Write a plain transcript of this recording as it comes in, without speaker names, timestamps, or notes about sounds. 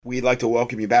We'd like to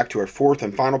welcome you back to our fourth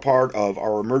and final part of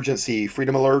our emergency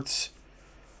freedom alerts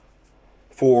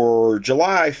for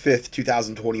July 5th,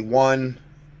 2021.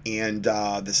 And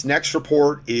this next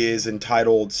report is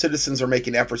entitled, Citizens Are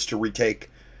Making Efforts to Retake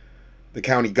the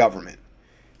County Government.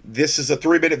 This is a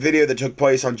 3-minute video that took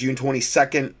place on June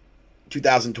 22nd,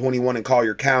 2021 in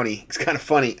Collier County. It's kind of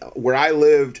funny. Where I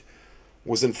lived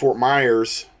was in Fort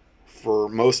Myers for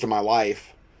most of my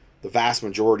life, the vast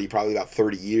majority, probably about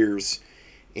 30 years.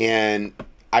 And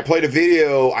I played a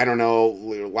video, I don't know,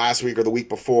 last week or the week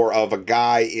before, of a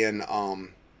guy in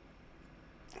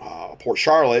Port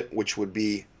Charlotte, which would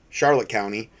be Charlotte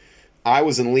County. I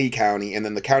was in Lee County, and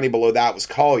then the county below that was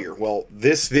Collier. Well,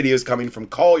 this video is coming from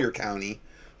Collier County,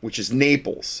 which is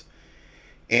Naples.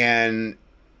 And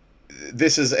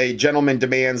this is a gentleman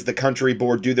demands the country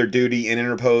board do their duty and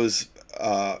interpose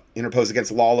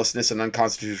against lawlessness and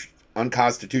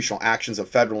unconstitutional actions of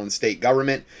federal and state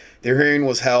government. Their hearing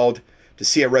was held to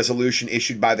see a resolution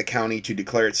issued by the county to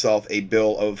declare itself a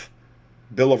Bill of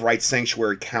Rights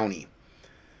sanctuary county.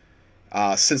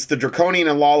 Since the draconian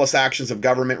and lawless actions of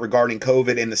government regarding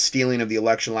COVID and the stealing of the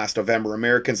election last November,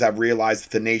 Americans have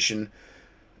realized that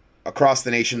across the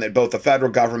nation, that both the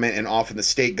federal government and often the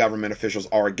state government officials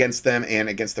are against them and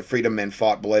against the freedom men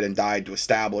fought, bled, and died to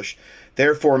establish.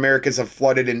 Therefore, Americans have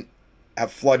flooded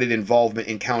involvement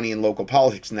in county and local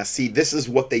politics. Now, see, this is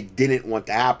what they didn't want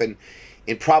to happen,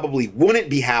 and probably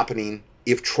wouldn't be happening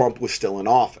if Trump was still in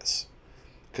office.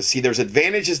 Because, see, there's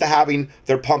advantages to having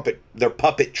their puppet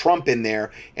Trump in there,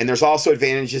 and there's also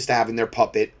advantages to having their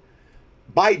puppet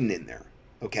Biden in there.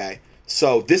 Okay,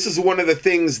 so this is one of the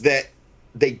things that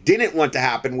they didn't want to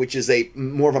happen, which is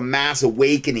more of a mass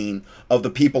awakening of the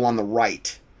people on the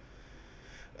right.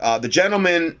 The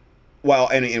gentleman.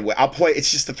 Well, anyway, I'll play. It's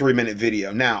just a 3-minute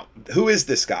video. Now, who is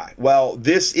this guy? Well,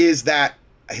 his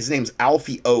name's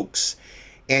Alfie Oakes.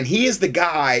 And he is the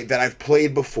guy that I've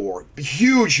played before.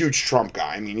 Huge, huge Trump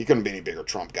guy. I mean, he couldn't be any bigger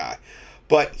Trump guy.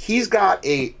 But he's got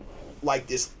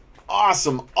this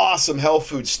awesome, awesome health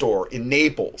food store in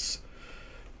Naples.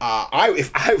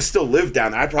 If I still lived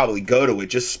down there, I'd probably go to it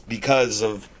just because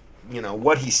of,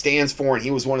 what he stands for. And he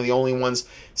was one of the only ones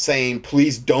saying,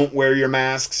 please don't wear your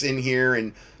masks in here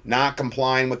and not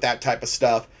complying with that type of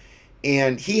stuff.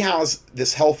 And he has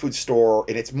this health food store,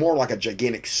 and it's more like a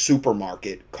gigantic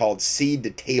supermarket called Seed to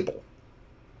Table.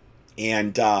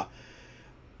 And I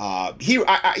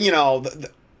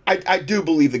do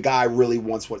believe the guy really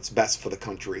wants what's best for the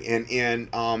country. And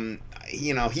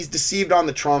he's deceived on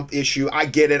the Trump issue. I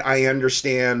get it. I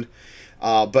understand.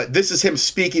 But this is him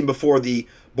speaking before the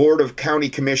Board of County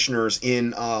Commissioners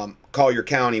in Collier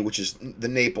County, which is the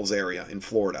Naples area in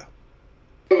Florida,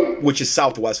 which is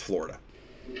southwest Florida.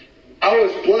 I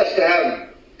was blessed to have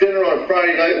dinner on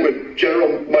Friday night with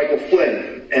General Michael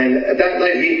Flynn, and at that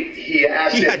night he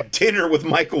asked he had dinner with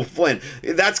Michael Flynn.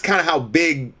 That's kind of how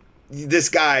big this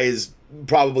guy is.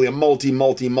 Probably a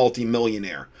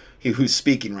multi-millionaire who's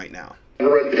speaking right now. I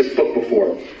read this book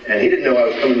before, and he didn't know I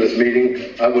was coming to this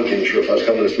meeting. I wasn't even sure if I was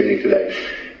coming to this meeting today,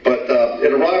 but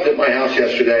it arrived at my house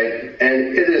yesterday,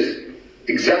 and it is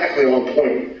exactly on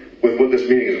point with what this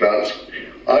meeting is about.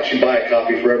 I'll actually buy a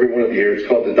copy for every one of you here. It's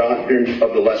called The Doctrine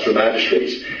of the Lesser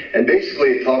Magistrates. And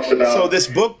basically it talks about... So this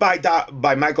book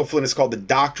by Michael Flynn is called The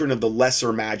Doctrine of the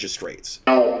Lesser Magistrates.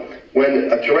 How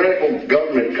when a tyrannical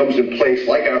government comes in place,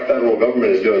 like our federal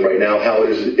government is doing right now, how it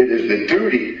is the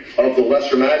duty of the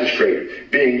lesser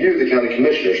magistrate, being you, the county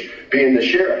commissioners, being the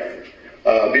sheriff,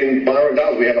 being Byron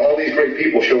Donalds. We had all these great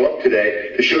people show up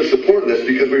today to show support of this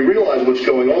because we realize what's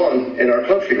going on in our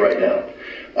country right now.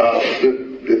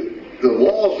 The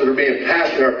laws that are being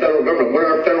passed in our federal government, what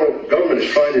our federal government is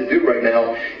trying to do right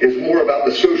now is more about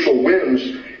the social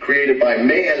whims created by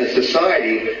man and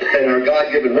society than our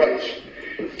God-given rights.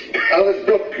 Out of this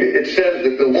book, it says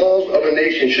that the laws of a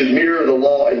nation should mirror the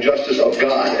law and justice of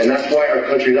God. And that's why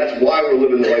that's why we're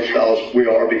living the lifestyles we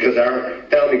are, because our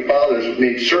founding fathers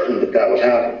made certain that that was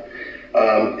happening.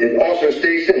 It also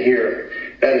states in here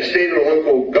that a state or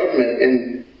local government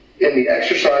in the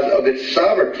exercise of its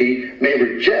sovereignty may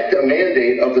reject a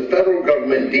mandate of the federal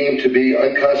government deemed to be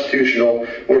unconstitutional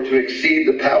or to exceed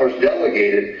the powers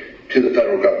delegated to the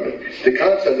federal government. The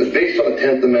concept is based on the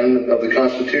 10th Amendment of the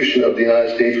Constitution of the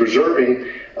United States, reserving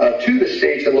to the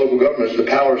states and local governments the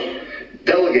powers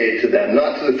delegated to them,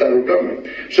 not to the federal government.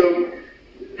 So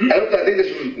I think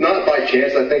this was not by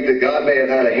chance. I think that God may have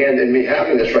had a hand in me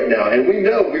having this right now. And we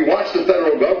watch the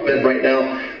federal government right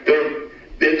now. They're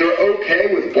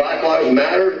okay with Black Lives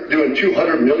Matter doing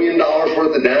 $200 million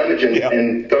worth of damage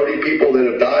and 30 people that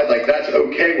have died. Like, that's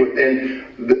okay within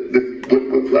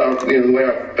the way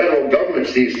our federal government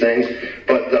sees things.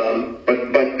 But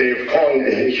they're calling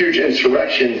a huge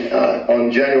insurrection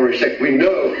on January 6th. We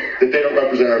know that they don't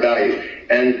represent our values.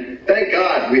 And thank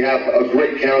God we have a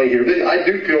great county here. I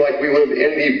do feel like we live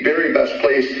in the very best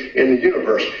place in the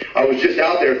universe. I was just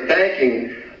out there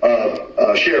thanking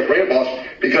Sheriff Ramboss,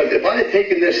 because if I had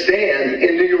taken this stand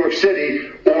in New York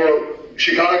City or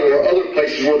Chicago or other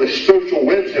places where the social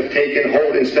whims have taken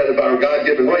hold instead of our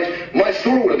God-given rights, my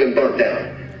store would have been burnt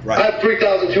down. Right. I have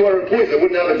 3,200 employees that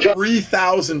wouldn't have a job.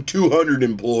 3,200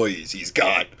 employees he's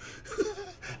got.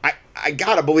 I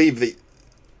gotta believe that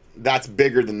that's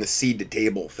bigger than the seed to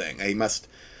table thing. He must.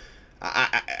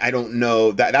 I don't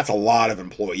know, that's a lot of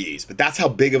employees, but that's how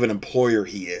big of an employer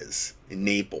he is in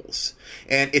Naples.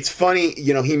 And it's funny,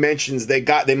 you know, he mentions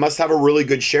they must have a really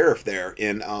good sheriff there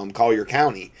in Collier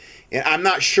County. And I'm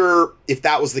not sure if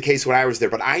that was the case when I was there,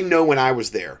 but I know when I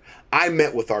was there, I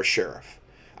met with our sheriff.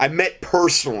 I met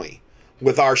personally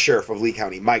with our sheriff of Lee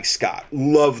County, Mike Scott.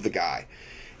 Love the guy.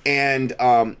 And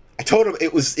I told him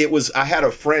it was I had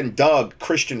a friend, Doug,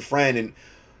 Christian friend, and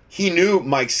he knew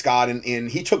Mike Scott,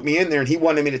 and he took me in there and he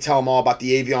wanted me to tell him all about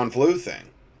the avian flu thing.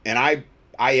 And I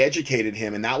educated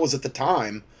him, and that was at the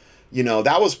time, you know,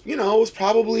 that was, you know, it was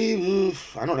probably,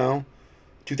 I don't know,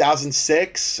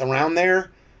 2006, around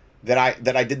there, that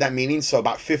I did that meeting. So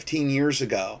about 15 years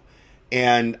ago.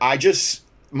 And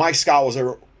Mike Scott was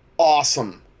an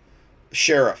awesome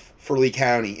sheriff for Lee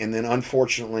County. And then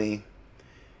unfortunately,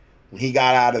 when he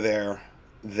got out of there,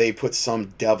 they put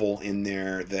some devil in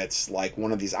there that's like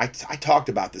one of these, I talked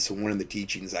about this in one of the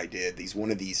teachings I did,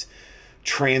 one of these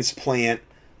transplant,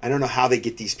 I don't know how they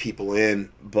get these people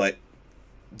in, but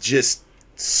just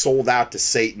sold out to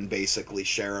Satan, basically,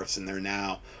 sheriffs in there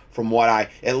now. From what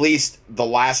at least the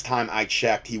last time I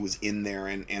checked, he was in there,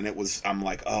 and it was, I'm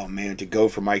like, oh man, to go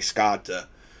from Mike Scott to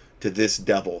this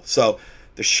devil. So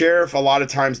the sheriff a lot of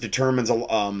times determines a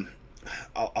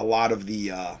lot of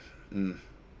the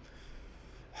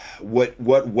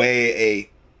what way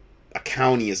a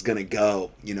county is going to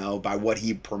go, you know, by what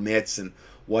he permits and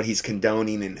what he's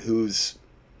condoning, and who's,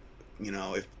 you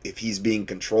know, if he's being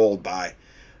controlled by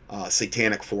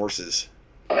satanic forces.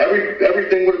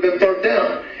 Everything would have been burnt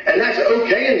down. And that's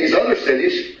okay in these other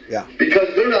cities, yeah,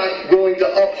 because they're not willing to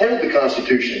uphold the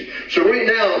Constitution. So right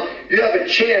now, you have a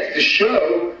chance to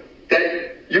show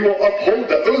that you will uphold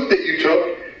the oath that you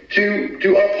took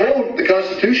to uphold the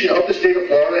Constitution of the state of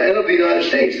Florida and of the United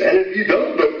States. And if you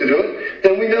don't vote to do it,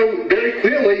 then we know very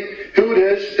clearly who it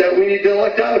is that we need to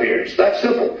elect out of here. It's that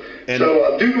simple. And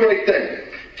so do the right thing.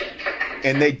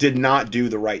 And they did not do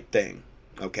the right thing.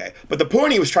 Okay. But the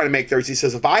point he was trying to make there is, he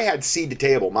says, if I had Seed to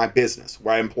Table, my business,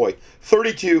 where I employ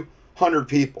 3,200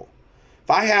 people, if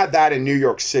I had that in New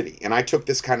York City and I took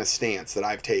this kind of stance that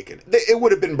I've taken, it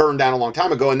would have been burned down a long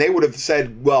time ago, and they would have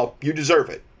said, well, you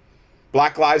deserve it.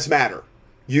 Black Lives Matter.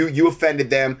 You offended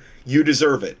them. You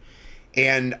deserve it.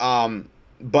 And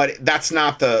but that's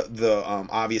not the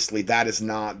obviously that is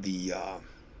not the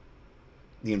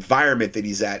environment that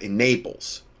he's at in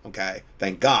Naples. Okay,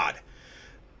 thank God.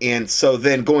 And so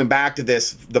then going back to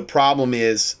this, the problem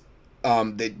is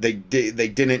they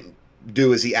didn't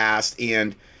do as he asked,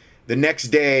 and the next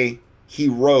day he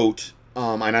wrote,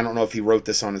 and I don't know if he wrote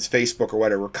this on his Facebook or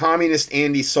whatever, Communist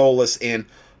Andy Solis and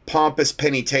Pompous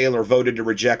Penny Taylor voted to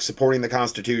reject supporting the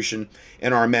Constitution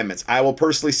and our amendments. I will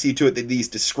personally see to it that these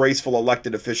disgraceful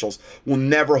elected officials will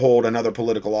never hold another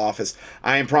political office.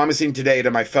 I am promising today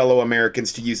to my fellow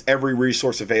Americans to use every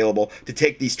resource available to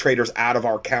take these traitors out of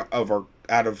our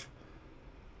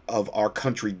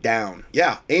country down.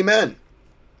 Yeah, amen.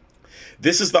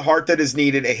 This is the heart that is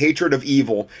needed, a hatred of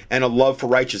evil and a love for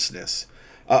righteousness.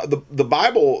 The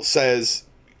Bible says,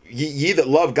 ye that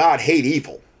love God hate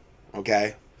evil.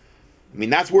 Okay? I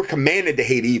mean, we're commanded to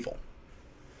hate evil.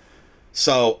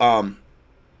 So,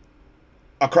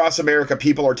 across America,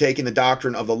 people are taking the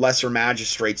doctrine of the lesser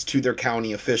magistrates to their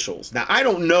county officials. Now, I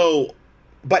don't know,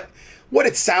 but what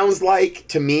it sounds like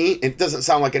to me, it doesn't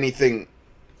sound like anything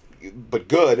but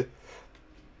good.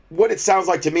 What it sounds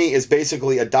like to me is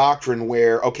basically a doctrine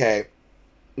where, okay,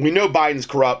 we know Biden's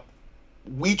corrupt.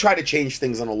 We try to change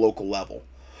things on a local level.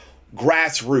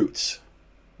 Grassroots,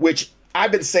 which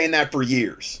I've been saying that for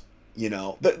years. You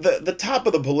know, the top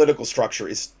of the political structure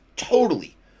is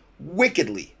totally,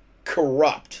 wickedly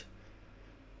corrupt.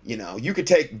 You know, you could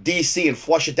take DC and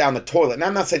flush it down the toilet. And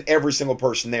I'm not saying every single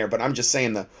person there, but I'm just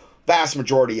saying the vast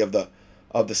majority of the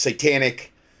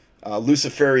satanic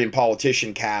Luciferian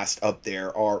politician cast up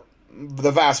there are,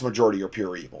 the vast majority are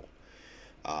pure evil.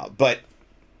 But,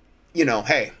 you know,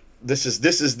 hey, this is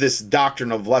this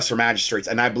doctrine of lesser magistrates,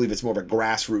 and I believe it's more of a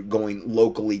grassroots, going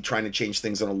locally, trying to change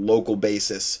things on a local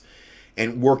basis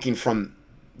and working from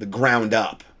the ground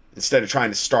up. instead of trying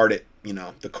to start it,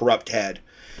 the corrupt head.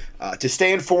 To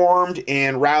stay informed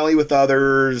and rally with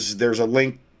others, there's a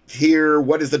link here.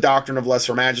 What is the doctrine of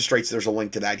lesser magistrates? There's a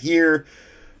link to that here.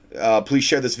 Please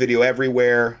share this video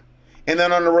everywhere. And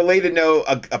then on a related note,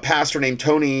 a pastor named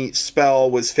Tony Spell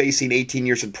was facing 18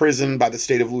 years in prison by the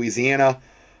state of Louisiana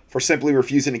for simply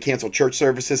refusing to cancel church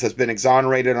services, has been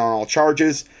exonerated on all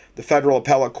charges. The federal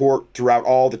appellate court threw out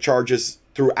all the charges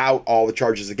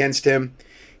against him.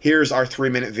 Here's our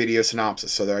 3-minute video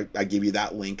synopsis. So there, I give you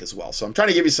that link as well. So I'm trying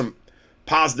to give you some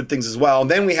positive things as well. And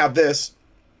then we have this.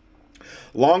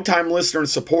 Longtime listener and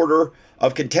supporter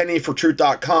of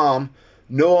contendingfortruth.com,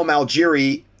 Noah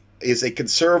Malgiri, is a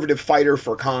conservative fighter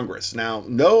for Congress. Now,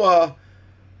 Noah,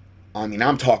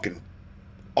 I'm talking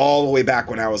all the way back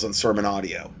when I was on Sermon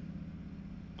Audio.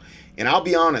 And I'll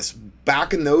be honest,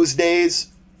 back in those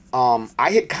days, I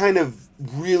had kind of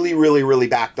really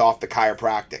backed off the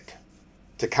chiropractic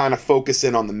to kind of focus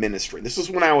in on the ministry. This was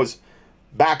when I was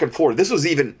back in Florida. This was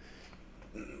even,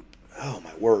 oh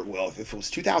my word, well, if it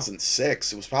was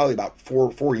 2006, it was probably about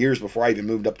four years before I even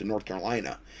moved up to North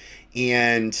Carolina.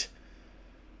 And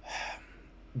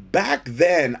back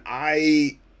then,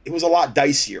 it was a lot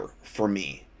dicier for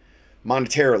me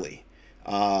monetarily,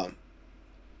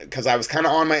 because I was kind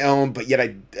of on my own, but yet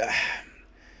I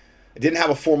didn't have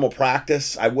a formal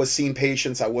practice. I was seeing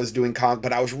patients, I was doing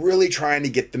but I was really trying to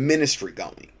get the ministry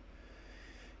going.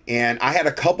 And I had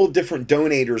a couple different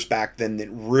donators back then that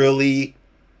really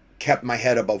kept my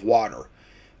head above water.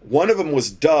 One of them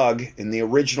was Doug in the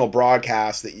original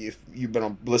broadcast that you've been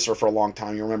a listener for a long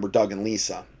time. You remember Doug and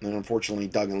Lisa. And unfortunately,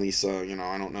 Doug and Lisa,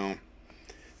 I don't know.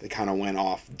 They kind of went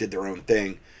off, did their own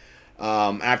thing.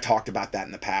 And I've talked about that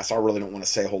in the past. I really don't want to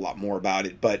say a whole lot more about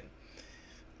it. But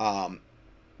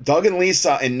Doug and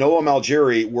Lisa and Noah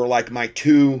Malgiri were like my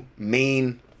two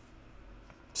main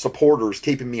supporters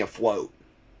keeping me afloat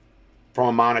from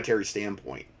a monetary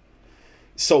standpoint,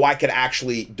 so I could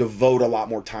actually devote a lot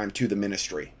more time to the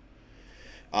ministry.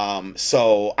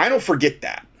 So I don't forget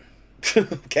that.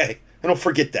 Okay? I don't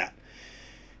forget that.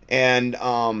 And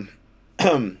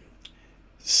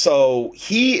so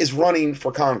he is running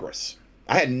for Congress.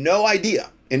 I had no idea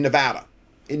in Nevada.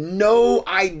 No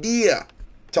idea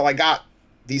till I got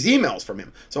these emails from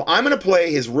him. So I'm going to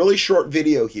play his really short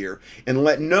video here and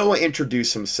let Noah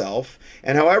introduce himself.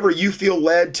 And however you feel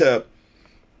led to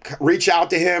reach out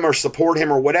to him or support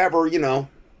him or whatever,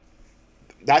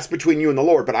 that's between you and the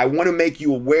Lord. But I want to make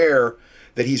you aware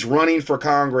that he's running for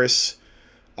Congress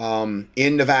in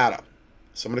Nevada.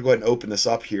 So I'm going to go ahead and open this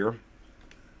up here.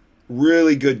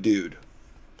 Really good dude.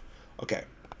 Okay.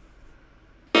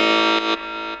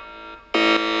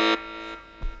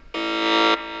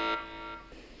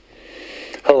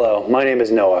 Hello, my name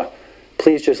is Noah.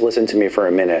 Please just listen to me for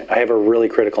a minute. I have a really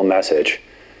critical message.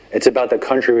 It's about the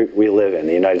country we live in,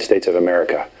 the United States of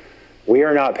America. We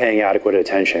are not paying adequate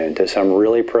attention to some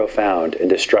really profound and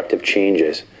destructive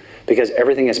changes because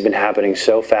everything has been happening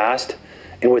so fast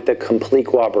and with the complete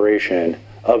cooperation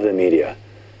of the media.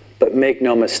 But make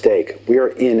no mistake, we are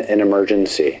in an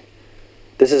emergency.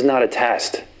 This is not a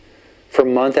test. For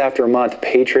month after month,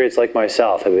 patriots like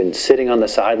myself have been sitting on the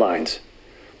sidelines,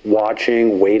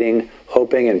 watching, waiting,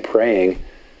 hoping, and praying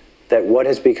that what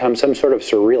has become some sort of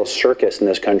surreal circus in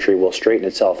this country will straighten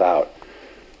itself out.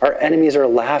 Our enemies are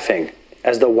laughing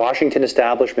as the Washington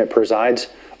establishment presides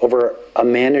over a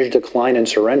managed decline and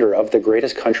surrender of the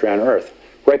greatest country on earth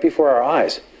right before our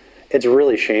eyes. It's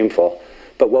really shameful.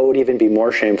 But what would even be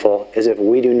more shameful is if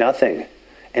we do nothing.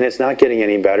 And it's not getting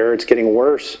any better, it's getting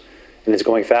worse, and it's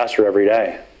going faster every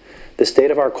day. The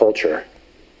state of our culture,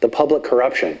 the public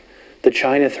corruption, the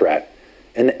China threat,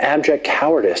 and the abject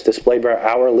cowardice displayed by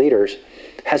our leaders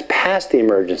has passed the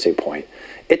emergency point.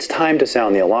 It's time to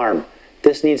sound the alarm.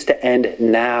 This needs to end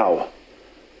now.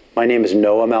 My name is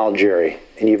Noah Malgiri,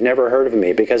 and you've never heard of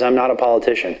me because I'm not a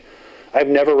politician. I've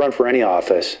never run for any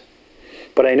office,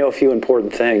 but I know a few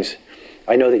important things.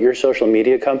 I know that your social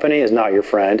media company is not your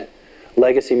friend.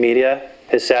 Legacy Media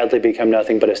has sadly become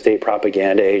nothing but a state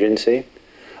propaganda agency.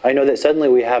 I know that suddenly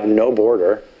we have no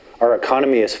border. Our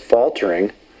economy is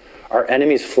faltering. Our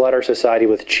enemies flood our society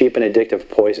with cheap and addictive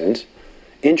poisons.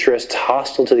 Interests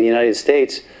hostile to the United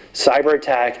States cyber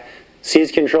attack,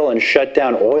 seize control, and shut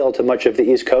down oil to much of the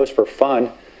East Coast for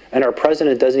fun. And our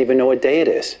president doesn't even know what day it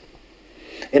is.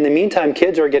 In the meantime,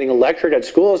 kids are getting lectured at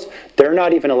schools they're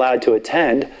not even allowed to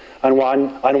attend on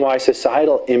why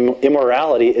societal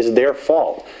immorality is their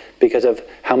fault because of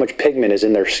how much pigment is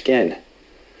in their skin.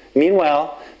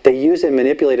 Meanwhile, they used and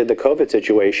manipulated the COVID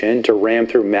situation to ram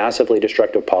through massively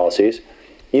destructive policies,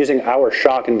 using our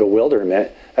shock and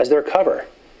bewilderment as their cover.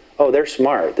 Oh, they're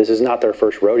smart. This is not their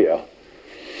first rodeo.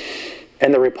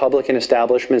 And the Republican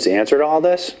establishment's answer to all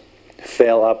this?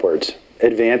 Fail upwards.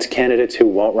 Advance candidates who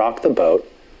won't rock the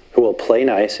boat, who will play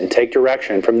nice and take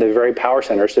direction from the very power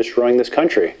centers destroying this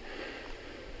country.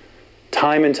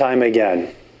 Time and time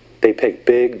again, they pick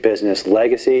big business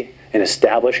legacy and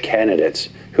established candidates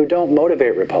who don't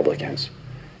motivate Republicans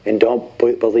and don't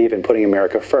believe in putting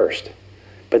America first.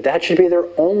 But that should be their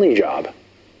only job.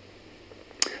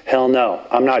 Hell no,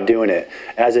 I'm not doing it.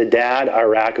 As a dad,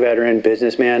 Iraq veteran,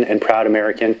 businessman, and proud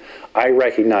American, I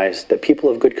recognize that people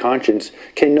of good conscience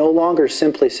can no longer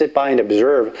simply sit by and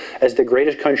observe as the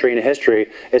greatest country in history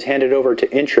is handed over to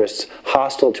interests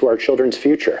hostile to our children's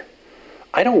future.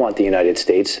 I don't want the United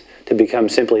States to become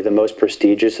simply the most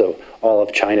prestigious of all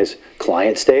of China's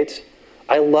client states.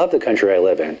 I love the country I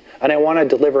live in, and I want to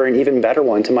deliver an even better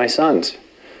one to my sons.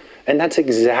 And that's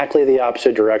exactly the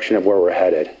opposite direction of where we're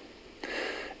headed.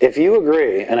 If you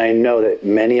agree, and I know that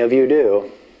many of you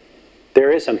do,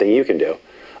 there is something you can do.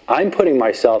 I'm putting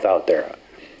myself out there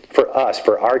for us,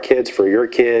 for our kids, for your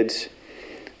kids.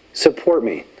 Support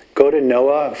me. Go to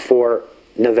Noah for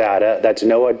Nevada, that's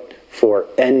Noah for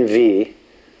NV.com,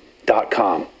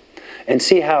 and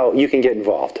see how you can get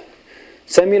involved.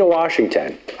 Send me to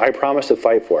Washington. I promise to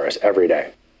fight for us every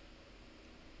day.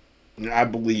 I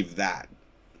believe that.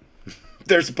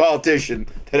 There's a politician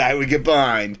that I would get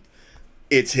behind.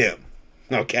 It's him,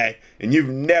 okay? And you've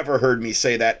never heard me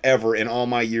say that ever in all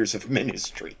my years of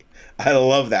ministry. I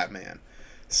love that man.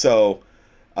 So,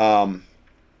 I'm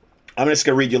just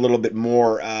going to read you a little bit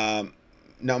more. Now,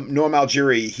 Noam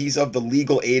Algeri, he's of the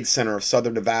Legal Aid Center of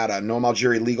Southern Nevada. Noam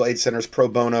Algeri, Legal Aid Center's pro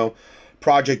bono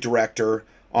project director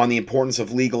on the importance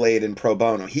of legal aid and pro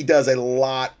bono. He does a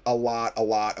lot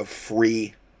of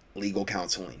free legal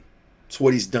counseling. It's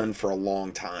what he's done for a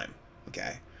long time,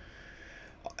 okay?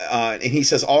 And he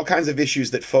says all kinds of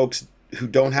issues that folks who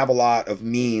don't have a lot of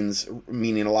means,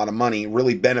 meaning a lot of money,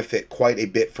 really benefit quite a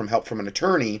bit from help from an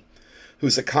attorney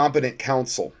who's a competent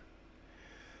counsel,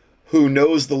 who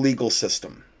knows the legal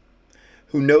system,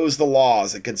 who knows the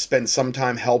laws, and can spend some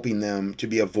time helping them to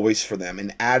be a voice for them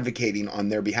and advocating on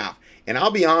their behalf. And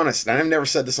I'll be honest, and I've never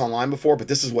said this online before, but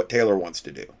this is what Taylor wants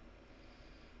to do.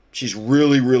 She's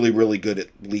really good at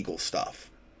legal stuff.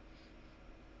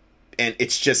 And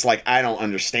it's just like, I don't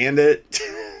understand it.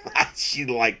 She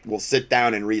will sit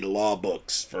down and read law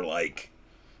books for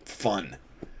fun.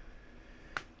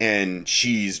 And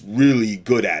she's really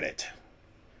good at it.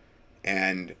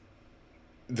 And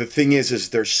the thing is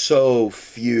there's so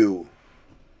few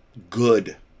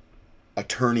good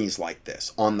attorneys like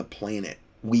this on the planet.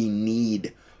 We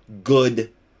need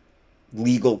good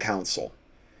legal counsel.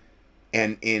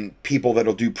 And people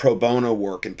that'll do pro bono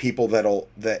work, and people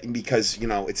because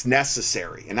it's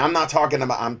necessary. And I'm talking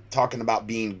about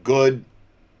being good,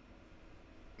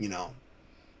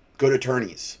 good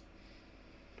attorneys.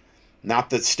 Not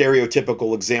the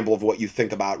stereotypical example of what you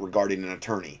think about regarding an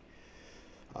attorney.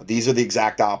 These are the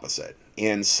exact opposite.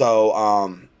 And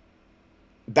so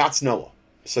that's Noah.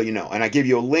 So and I give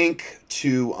you a link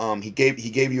to he gave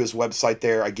you his website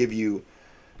there. I give you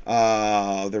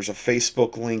there's a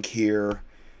Facebook link here,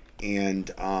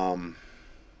 and I'll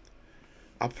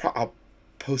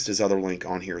post his other link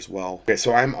on here as well. Okay,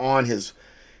 so I'm on his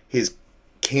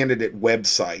candidate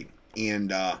website,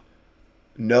 and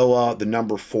Noah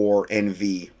 4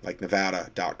 NV like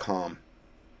Nevada.com,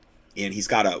 and he's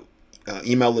got a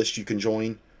email list you can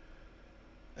join,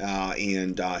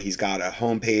 and he's got a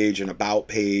homepage and about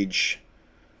page.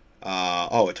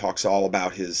 It talks all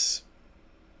about his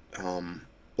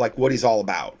what he's all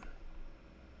about.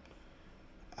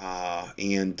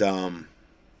 And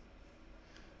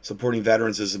supporting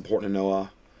veterans is important to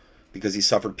Noah because he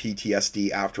suffered PTSD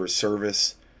after his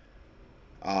service.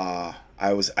 I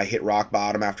hit rock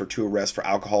bottom after 2 arrests for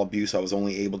alcohol abuse. I was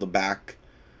only able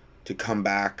to come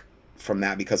back from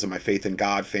that because of my faith in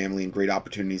God, family, and great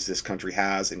opportunities this country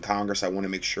has. In Congress, I want to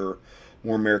make sure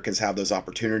more Americans have those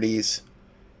opportunities.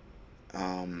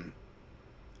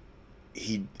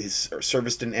 His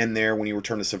service didn't end there. When he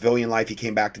returned to civilian life, he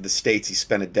came back to the States. He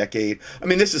spent a decade. I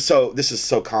mean, this is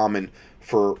so common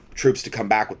for troops to come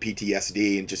back with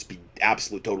PTSD and just be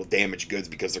absolute total damaged goods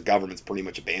because their government's pretty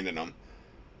much abandoned them.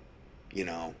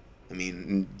 I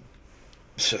mean,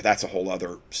 so that's a whole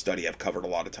other study I've covered a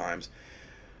lot of times.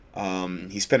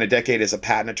 He spent a decade as a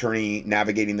patent attorney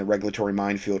navigating the regulatory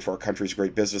minefield for our country's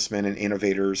great businessmen and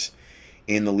innovators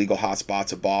in the legal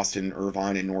hotspots of Boston,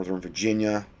 Irvine, and Northern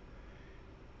Virginia.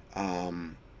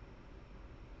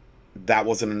 That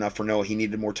wasn't enough for Noah. He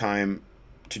needed more time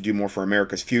to do more for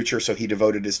America's future, so he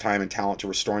devoted his time and talent to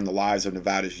restoring the lives of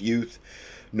Nevada's youth.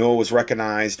 Noah was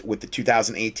recognized with the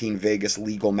 2018 Vegas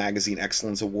Legal Magazine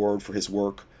Excellence Award for his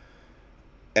work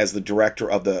as the director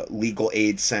of the Legal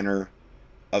Aid Center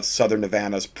of Southern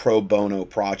Nevada's Pro Bono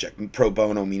project. Pro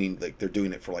Bono meaning like they're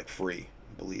doing it for like free,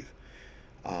 I believe.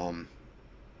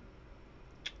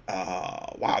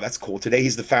 Wow, that's cool. Today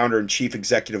he's the founder and chief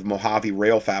executive of Mojave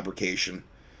Rail Fabrication,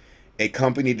 a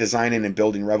company designing and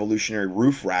building revolutionary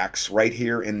roof racks right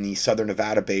here in the Southern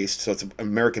Nevada based, so it's an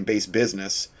American-based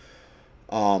business,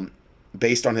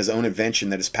 based on his own invention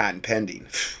that is patent pending.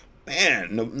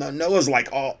 Man, Noah's like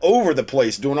all over the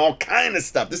place doing all kind of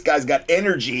stuff. This guy's got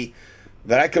energy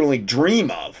that I could only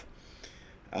dream of.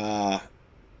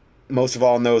 Most of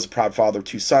all, Noah's a proud father of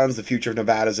 2 sons. The future of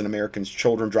Nevada's and Americans'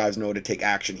 children drives Noah to take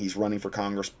action. He's running for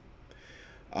Congress.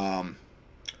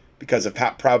 Because if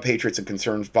proud patriots and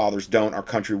concerned fathers don't, our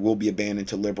country will be abandoned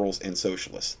to liberals and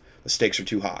socialists. The stakes are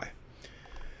too high.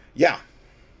 Yeah.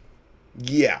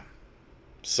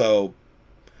 So,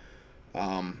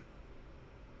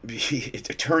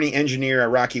 attorney, engineer,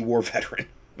 Iraqi war veteran.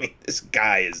 I mean, this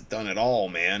guy has done it all,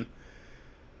 man.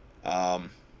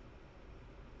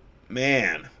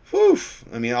 Whew.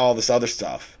 I mean, all this other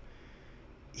stuff.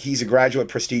 He's a graduate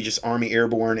of prestigious Army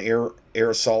Airborne Air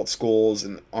Assault Schools,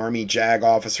 an Army JAG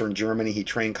officer in Germany. He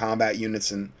trained combat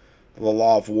units in the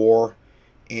law of war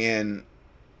and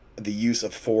the use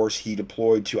of force. He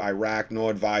deployed to Iraq. Noah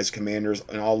advised commanders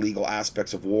in all legal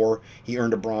aspects of war. He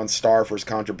earned a Bronze Star for his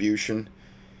contribution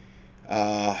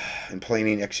in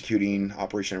planning and executing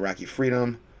Operation Iraqi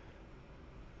Freedom.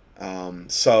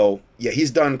 So, yeah,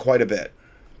 he's done quite a bit.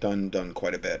 Done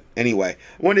quite a bit. Anyway,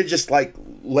 I wanted to just like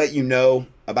let you know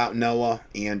about Noah,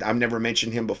 and I've never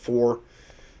mentioned him before,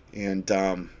 and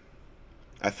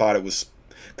I thought it was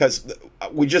because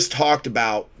we just talked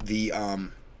about the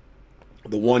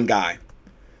one guy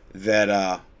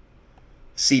that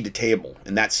Seed to Table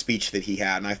and that speech that he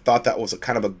had, and I thought that was a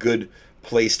kind of a good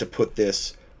place to put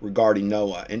this regarding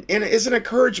Noah, and it is an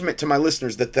encouragement to my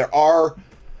listeners that there are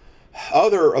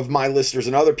other of my listeners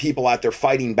and other people out there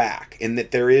fighting back, and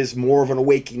that there is more of an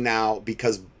awakening now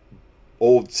because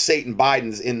old Satan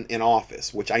Biden's in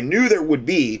office, which I knew there would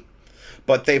be,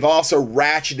 but they've also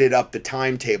ratcheted up the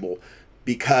timetable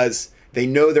because they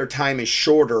know their time is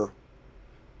shorter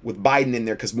with Biden in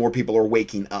there because more people are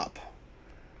waking up.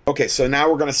 Okay, so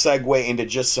now we're going to segue into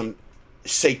just some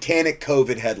satanic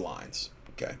COVID headlines.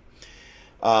 Okay.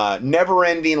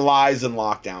 Never-ending lies and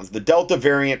lockdowns. The Delta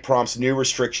variant prompts new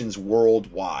restrictions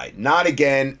worldwide. Not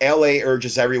again. LA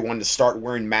urges everyone to start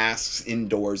wearing masks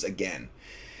indoors again.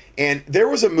 And there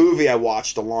was a movie I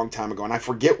watched a long time ago, and I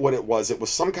forget what it was. It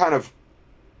was some kind of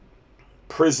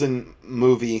prison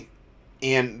movie,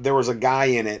 and there was a guy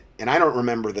in it, and I don't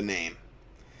remember the name.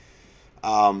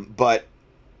 But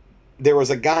there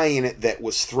was a guy in it that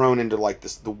was thrown into like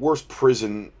the worst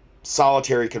prison,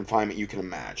 solitary confinement you can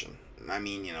imagine. I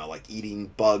mean, you know, like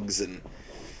eating bugs and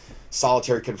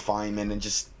solitary confinement and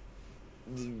just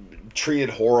treated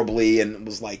horribly, and it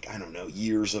was like, I don't know,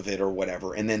 years of it or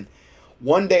whatever. And then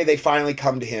one day they finally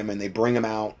come to him and they bring him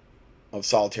out of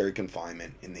solitary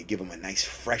confinement and they give him a nice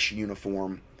fresh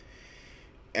uniform.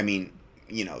 I mean,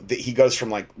 you know, he goes from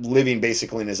like living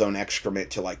basically in his own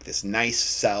excrement to like this nice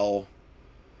cell,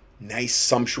 nice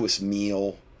sumptuous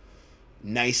meal,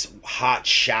 nice hot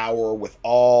shower with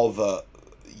all the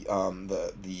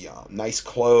nice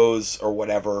clothes or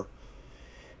whatever,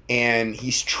 and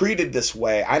he's treated this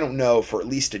way, I don't know, for at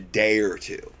least a day or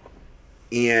two,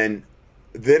 and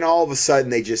then all of a sudden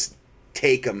they just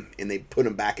take him and they put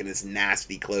him back in his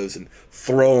nasty clothes and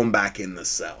throw him back in the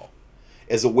cell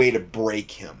as a way to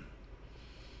break him,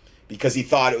 because he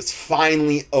thought it was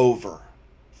finally over.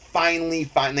 Finally,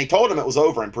 they told him it was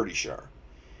over, I'm pretty sure,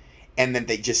 and then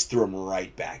they just threw him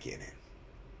right back in it.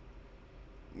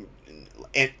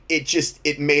 And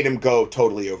it made him go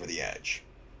totally over the edge.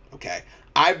 Okay,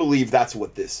 I believe that's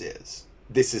what this is.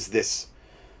 This is this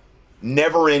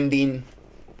never-ending.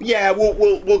 Yeah,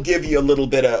 we'll give you a little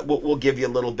bit of we'll give you a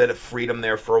little bit of freedom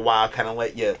there for a while, kind of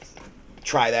let you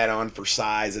try that on for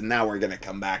size, and now we're gonna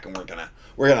come back and we're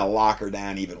gonna lock her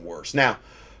down even worse. Now,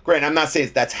 granted, I'm not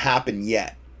saying that's happened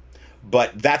yet,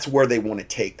 but that's where they want to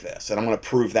take this, and I'm going to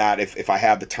prove that if I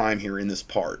have the time here in this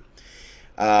part.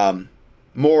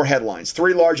 More headlines.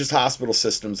 3 largest hospital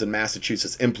systems in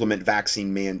Massachusetts implement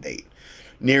vaccine mandate.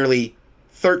 Nearly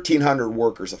 1,300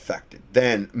 workers affected.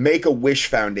 Then, Make-A-Wish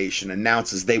Foundation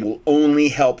announces they will only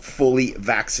help fully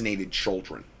vaccinated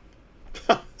children.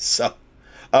 So,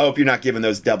 I hope you're not giving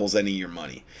those devils any of your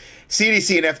money.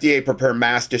 CDC and FDA prepare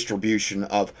mass distribution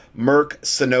of Merck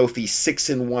Sanofi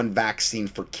 6-in-1 vaccine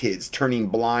for kids, turning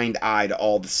blind eye to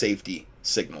all the safety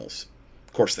signals.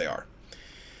 Of course they are.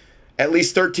 At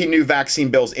least 13 new vaccine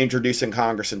bills introduced in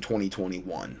Congress in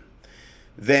 2021.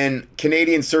 Then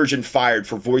Canadian surgeon fired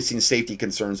for voicing safety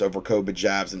concerns over COVID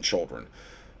jabs in children.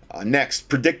 Next,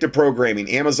 predictive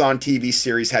programming. Amazon TV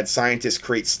series had scientists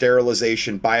create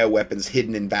sterilization bioweapons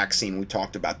hidden in vaccine. We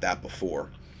talked about that before.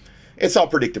 It's all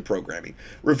predictive programming.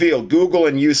 Revealed Google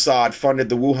and USAID funded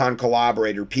the Wuhan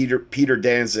collaborator Peter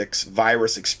Daszak's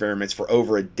virus experiments for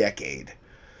over a decade.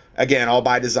 Again, all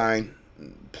by design,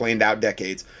 planned out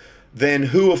decades. Then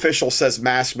WHO official says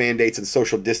mask mandates and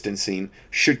social distancing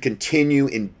should continue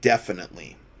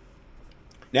indefinitely.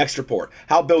 Next report,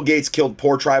 how Bill Gates killed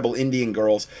poor tribal Indian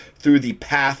girls through the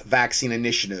PATH vaccine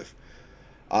initiative.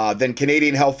 Then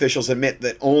Canadian health officials admit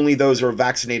that only those who are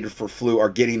vaccinated for flu are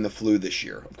getting the flu this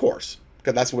year. Of course,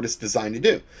 because that's what it's designed to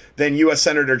do. Then U.S.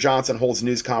 Senator Johnson holds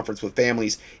news conference with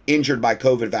families injured by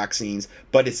COVID vaccines,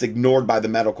 but it's ignored by the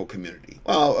medical community.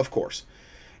 Well, of course.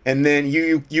 And then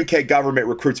UK government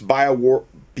recruits behavioral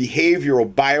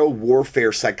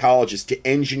biowarfare psychologists to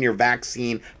engineer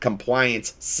vaccine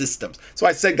compliance systems. So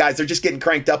I said, guys, they're just getting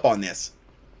cranked up on this.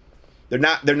 They're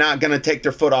not going to take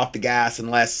their foot off the gas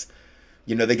unless,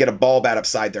 they get a ball bat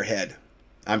upside their head.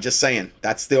 I'm just saying,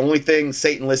 that's the only thing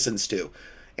Satan listens to.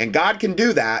 And God can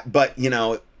do that, but,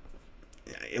 I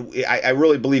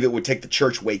really believe it would take the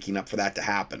church waking up for that to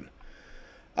happen.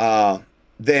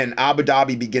 Then Abu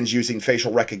Dhabi begins using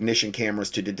facial recognition cameras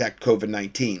to detect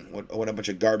COVID-19. What a bunch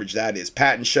of garbage that is.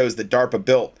 Patent shows that DARPA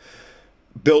built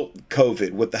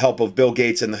COVID with the help of Bill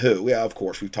Gates and the WHO. Yeah, of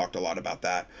course, we've talked a lot about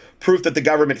that. Proof that the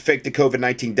government faked the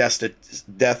COVID-19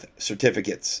 death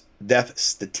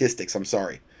statistics.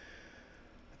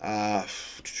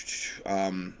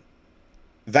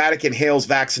 Vatican hails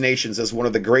vaccinations as one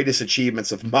of the greatest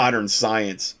achievements of modern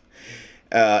science.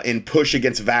 In push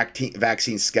against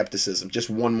vaccine skepticism. Just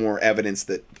one more evidence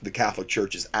that the Catholic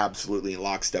Church is absolutely in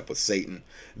lockstep with Satan.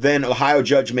 Then Ohio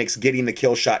judge makes getting the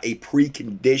kill shot a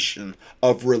precondition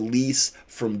of release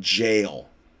from jail.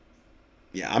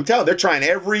 Yeah, I'm telling you, they're trying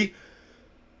every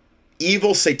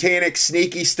evil, satanic,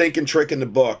 sneaky, stinking trick in the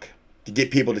book to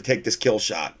get people to take this kill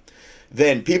shot.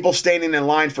 Then people standing in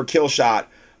line for kill shot,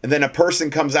 and then a person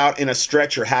comes out in a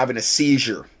stretcher having a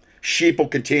seizure. Sheep will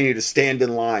continue to stand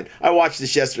in line. I watched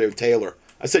this yesterday with Taylor.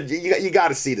 I said, you got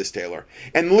to see this, Taylor.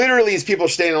 And literally, these people are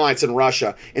standing in line. It's in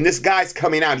Russia. And this guy's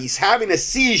coming out. He's having a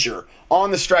seizure on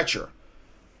the stretcher.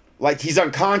 Like, he's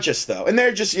unconscious, though. And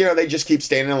they're just, they just keep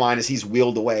standing in line as he's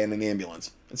wheeled away in an ambulance.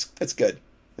 That's good.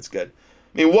 That's good.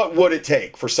 I mean, what would it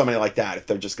take for somebody like that if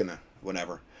they're just going to,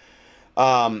 whatever?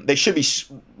 They should be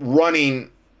running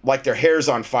like their hair's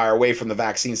on fire away from the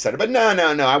vaccine center. But no,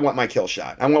 I want my kill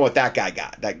shot. I want what that guy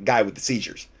got. That guy with the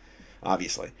seizures,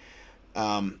 obviously.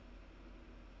 This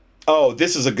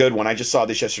is a good one. I just saw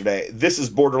this yesterday. This is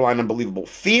borderline unbelievable.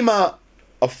 FEMA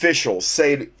officials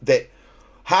say that,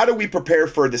 how do we prepare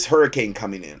for this hurricane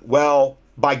coming in? Well,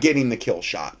 by getting the kill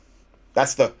shot.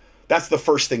 That's the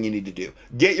first thing you need to do.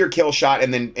 Get your kill shot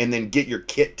and then get your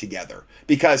kit together.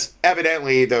 Because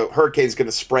evidently the hurricane's going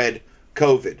to spread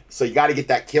COVID. So you got to get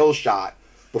that kill shot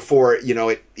before,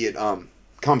 it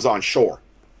comes on shore,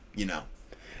 And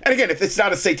again, if it's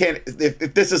not a satanic,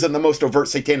 if this isn't the most overt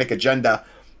satanic agenda,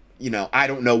 I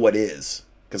don't know what is,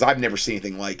 because I've never seen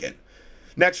anything like it.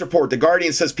 Next report, The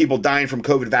Guardian says people dying from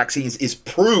COVID vaccines is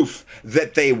proof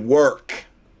that they work.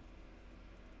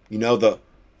 The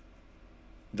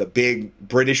big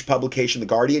British publication, The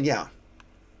Guardian? Yeah.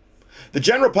 The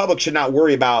general public should not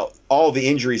worry about all the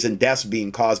injuries and deaths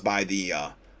being caused by the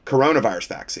coronavirus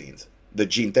vaccines, the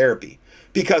gene therapy,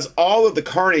 because all of the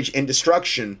carnage and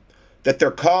destruction that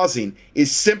they're causing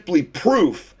is simply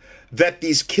proof that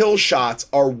these kill shots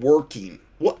are working.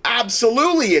 Well,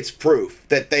 absolutely, it's proof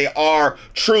that they are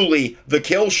truly the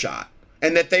kill shot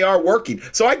and that they are working.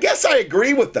 So I guess I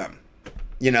agree with them.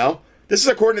 This is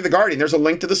according to The Guardian. There's a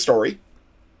link to the story.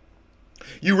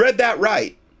 You read that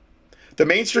right. The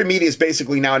mainstream media is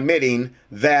basically now admitting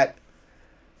that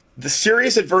the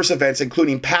serious adverse events,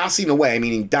 including passing away,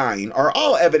 meaning dying, are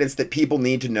all evidence that people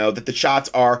need to know that the shots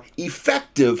are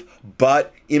effective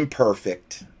but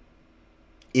imperfect.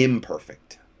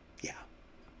 Imperfect. Yeah.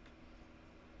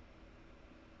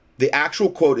 The actual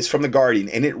quote is from The Guardian,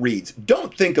 and it reads,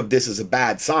 "Don't think of this as a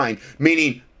bad sign,"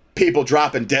 meaning people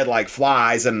dropping dead like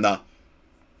flies and the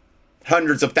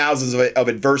hundreds of thousands of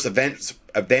adverse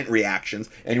event reactions,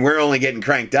 and we're only getting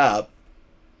cranked up.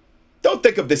 Don't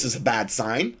think of this as a bad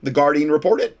sign, The Guardian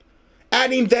reported,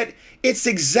 adding that it's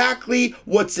exactly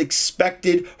what's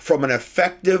expected from an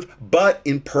effective but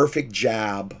imperfect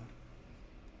jab.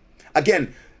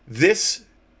 Again, this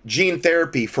gene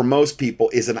therapy for most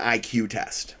people is an IQ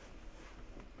test.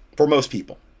 For most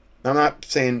people. I'm not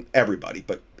saying everybody,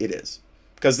 but it is.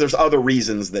 Because there's other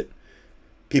reasons that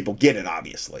people get it,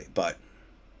 obviously, but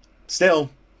Still.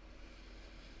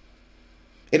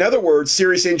 In other words,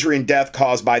 serious injury and death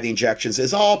caused by the injections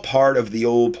is all part of the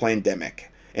old pandemic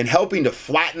and helping to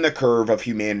flatten the curve of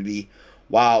humanity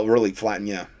while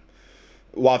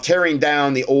tearing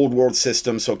down the old world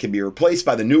system so it can be replaced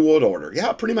by the new world order.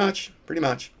 Yeah, pretty much.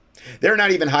 They're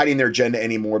not even hiding their agenda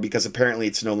anymore because apparently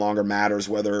it's no longer matters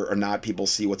whether or not people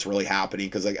see what's really happening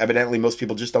because evidently most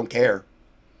people just don't care.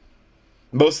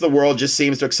 Most of the world just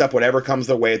seems to accept whatever comes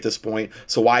their way at this point,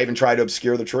 so why even try to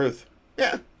obscure the truth?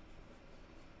 Yeah.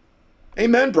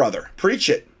 Amen, brother. Preach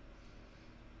it.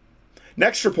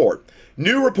 Next report.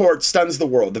 New report stuns the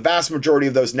world. The vast majority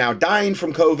of those now dying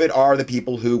from COVID are the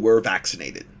people who were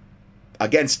vaccinated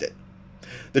against it.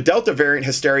 The Delta variant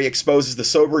hysteria exposes the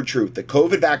sobering truth that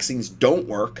COVID vaccines don't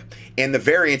work, and the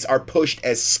variants are pushed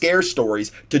as scare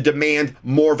stories to demand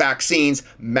more vaccines,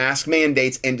 mask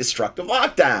mandates, and destructive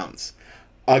lockdowns.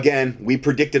 Again, we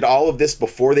predicted all of this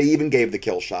before they even gave the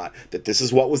kill shot, that this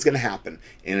is what was going to happen,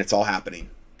 and it's all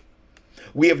happening.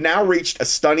 We have now reached a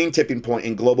stunning tipping point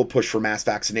in global push for mass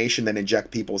vaccination that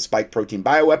inject people with spike protein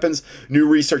bioweapons. New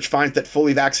research finds that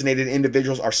fully vaccinated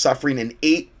individuals are suffering an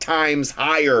 8 times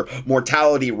higher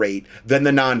mortality rate than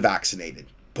the non-vaccinated.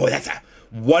 Boy, that's a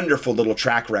wonderful little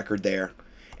track record there.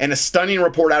 And a stunning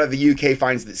report out of the UK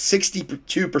finds that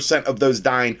 62% of those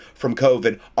dying from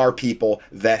COVID are people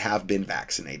that have been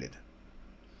vaccinated.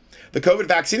 The COVID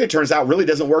vaccine, it turns out, really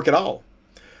doesn't work at all.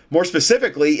 More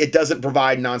specifically, it doesn't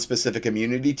provide nonspecific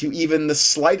immunity to even the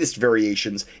slightest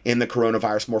variations in the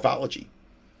coronavirus morphology.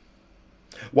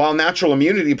 While natural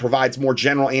immunity provides more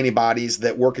general antibodies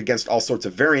that work against all sorts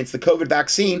of variants, the COVID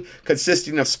vaccine,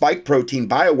 consisting of spike protein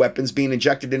bioweapons being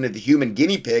injected into the human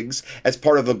guinea pigs as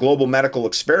part of the global medical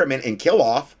experiment and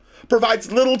kill-off,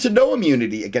 provides little to no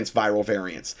immunity against viral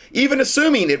variants, even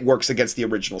assuming it works against the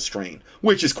original strain,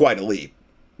 which is quite a leap,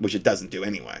 which it doesn't do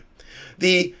anyway.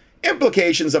 The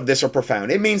implications of this are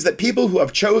profound. It means that people who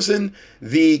have chosen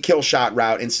the kill shot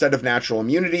route instead of natural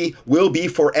immunity will be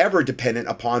forever dependent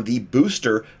upon the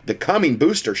coming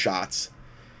booster shots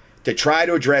to try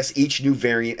to address each new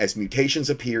variant as mutations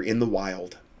appear in the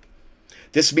wild.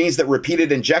 This means that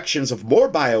repeated injections of more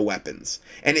bioweapons,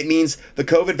 and it means the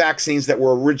COVID vaccines that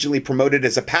were originally promoted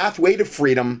as a pathway to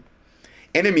freedom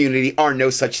and immunity are no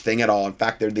such thing at all. In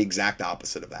fact, they're the exact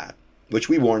opposite of that, which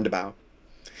we warned about.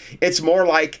 It's more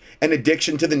like an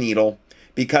addiction to the needle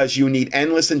because you need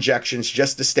endless injections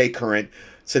just to stay current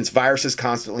since viruses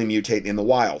constantly mutate in the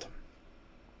wild.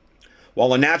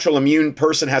 While a natural immune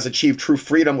person has achieved true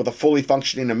freedom with a fully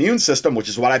functioning immune system, which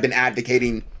is what I've been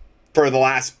advocating for the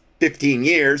last 15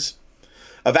 years,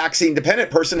 a vaccine-dependent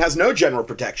person has no general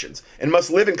protections and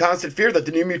must live in constant fear that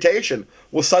the new mutation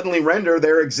will suddenly render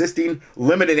their existing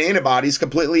limited antibodies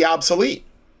completely obsolete.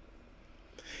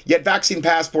 Yet vaccine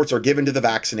passports are given to the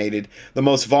vaccinated, the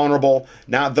most vulnerable,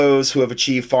 not those who have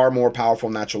achieved far more powerful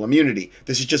natural immunity.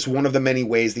 This is just one of the many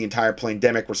ways the entire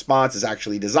pandemic response is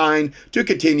actually designed to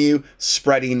continue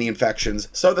spreading the infections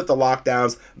so that the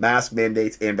lockdowns, mask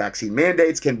mandates, and vaccine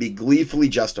mandates can be gleefully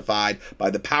justified by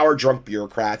the power-drunk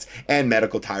bureaucrats and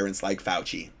medical tyrants like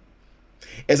Fauci.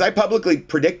 As I publicly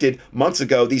predicted months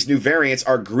ago, these new variants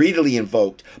are greedily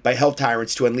invoked by health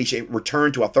tyrants to unleash a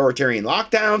return to authoritarian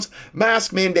lockdowns,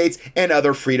 mask mandates, and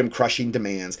other freedom-crushing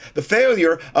demands. The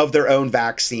failure of their own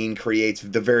vaccine creates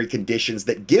the very conditions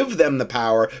that give them the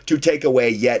power to take away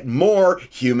yet more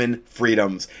human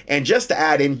freedoms. And just to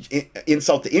add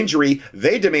insult to injury,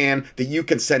 they demand that you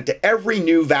consent to every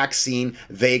new vaccine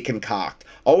they concoct.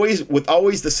 Always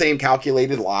the same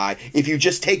calculated lie. If you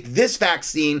just take this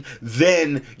vaccine,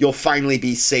 then you'll finally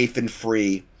be safe and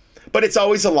free. But it's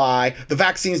always a lie. The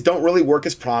vaccines don't really work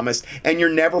as promised, and you're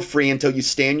never free until you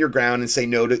stand your ground and say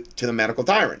no to the medical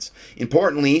tyrants.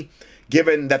 Importantly,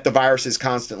 given that the virus is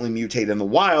constantly mutated in the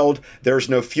wild, there's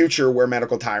no future where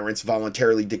medical tyrants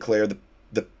voluntarily declare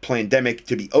the pandemic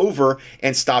to be over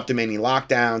and stop demanding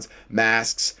lockdowns,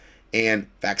 masks, and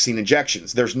vaccine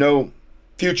injections. There's no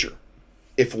future,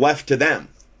 if left to them,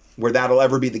 where that'll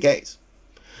ever be the case.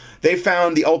 They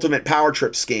found the ultimate power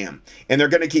trip scam, and they're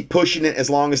going to keep pushing it as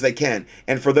long as they can.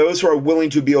 And for those who are willing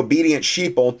to be obedient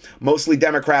sheeple, mostly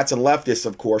Democrats and leftists,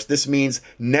 of course, this means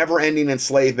never-ending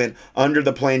enslavement under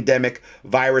the pandemic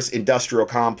virus industrial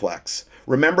complex.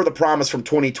 Remember the promise from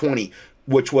 2020,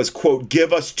 which was, quote,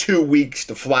 give us 2 weeks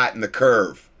to flatten the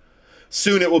curve.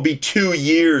 Soon it will be 2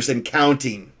 years and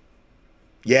counting.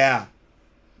 Yeah.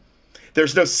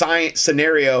 There's no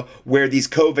scenario where these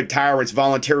COVID tyrants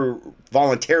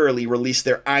voluntarily release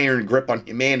their iron grip on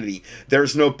humanity.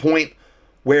 There's no point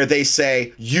where they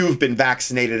say, you've been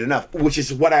vaccinated enough, which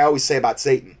is what I always say about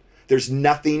Satan. There's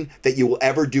nothing that you will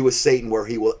ever do with Satan where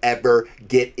he will ever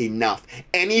get enough.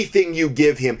 Anything you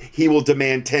give him, he will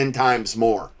demand 10 times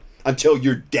more until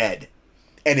you're dead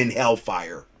and in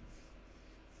hellfire.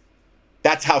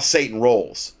 That's how Satan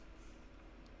rolls.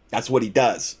 That's what he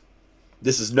does.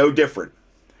 This is no different.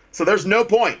 So there's no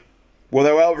point where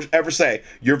they'll ever say,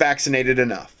 you're vaccinated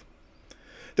enough.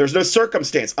 There's no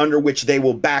circumstance under which they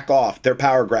will back off their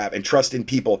power grab and trust in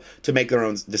people to make their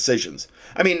own decisions.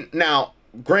 I mean, now,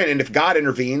 granted, if God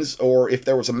intervenes or if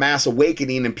there was a mass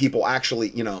awakening and people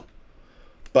actually,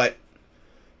 but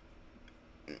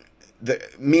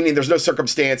meaning there's no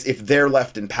circumstance if they're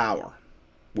left in power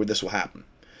where this will happen.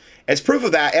 As proof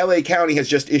of that, LA County has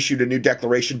just issued a new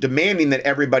declaration demanding that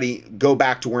everybody go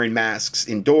back to wearing masks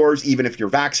indoors, even if you're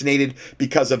vaccinated,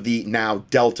 because of the now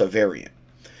Delta variant.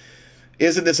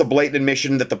 Isn't this a blatant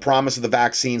admission that the promise of the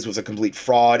vaccines was a complete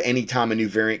fraud? Anytime a new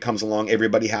variant comes along,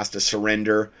 everybody has to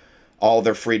surrender all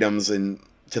their freedoms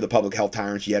to the public health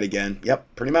tyrants yet again. Yep,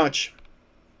 pretty much.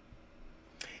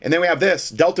 And then we have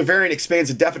this. Delta variant expands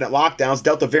indefinite lockdowns.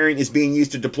 Delta variant is being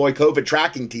used to deploy COVID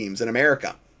tracking teams in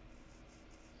America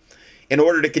in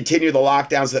order to continue the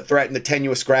lockdowns that threaten the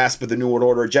tenuous grasp of the New World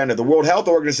Order agenda. The World Health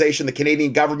Organization, the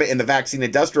Canadian government, and the vaccine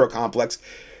industrial complex,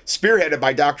 spearheaded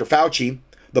by Dr. Fauci,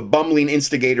 the bumbling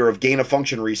instigator of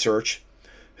gain-of-function research,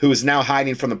 who is now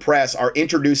hiding from the press, are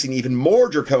introducing even more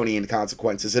draconian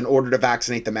consequences in order to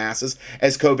vaccinate the masses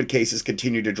as COVID cases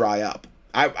continue to dry up.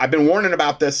 I've been warning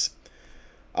about this.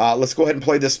 Let's go ahead and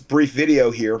play this brief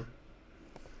video here.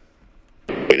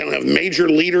 We don't have major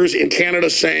leaders in Canada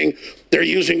saying they're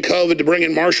using COVID to bring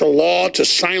in martial law to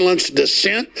silence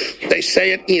dissent. They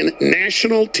say it in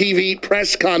national TV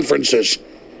press conferences.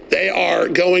 They are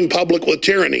going public with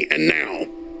tyranny. And now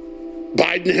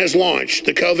Biden has launched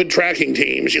the COVID tracking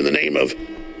teams in the name of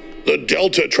the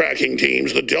Delta tracking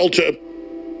teams, the Delta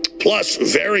plus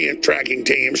variant tracking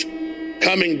teams,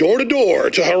 coming door to door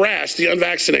to harass the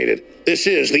unvaccinated. This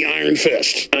is the Iron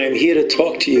Fist. I'm here to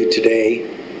talk to you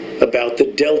today about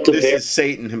the Delta variant. This is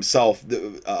Satan himself,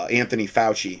 Anthony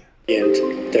Fauci.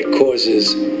 That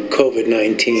causes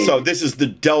COVID-19. So this is the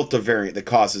Delta variant that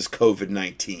causes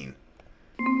COVID-19.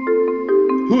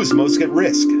 Who is most at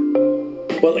risk?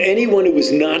 Well, anyone who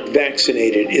is not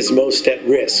vaccinated is most at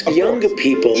risk. Younger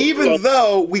people. Even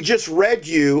though we just read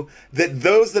you that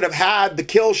those that have had the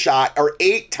kill shot are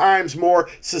 8 times more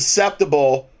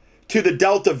susceptible to the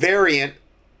Delta variant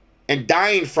and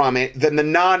dying from it than the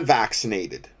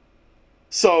non-vaccinated.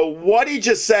 So what he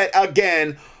just said,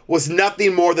 again, was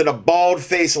nothing more than a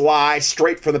bald-faced lie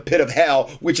straight from the pit of hell,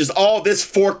 which is all this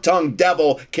fork-tongued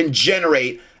devil can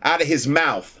generate out of his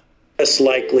mouth. Less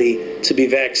likely to be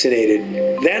vaccinated.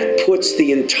 That puts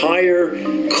the entire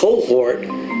cohort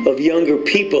of younger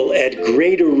people at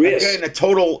greater risk. Again, a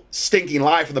total stinking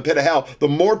lie from the pit of hell. The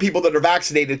more people that are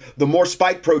vaccinated, the more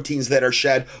spike proteins that are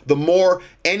shed, the more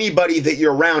anybody that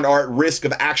you're around are at risk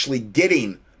of actually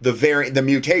getting the variant, the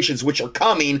mutations, which are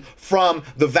coming from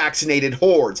the vaccinated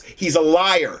hordes. He's a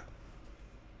liar.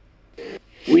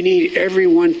 We need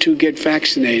everyone to get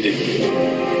vaccinated.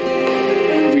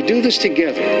 If we do this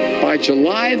together, by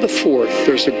July the 4th,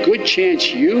 there's a good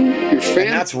chance you, your family...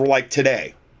 And that's like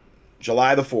today,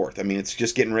 July the 4th. I mean, it's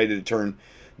just getting ready to turn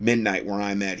midnight where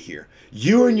I'm at here.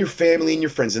 You and your family and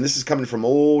your friends, and this is coming from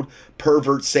old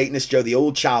pervert Satanist Joe, the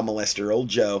old child molester, old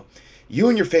Joe. You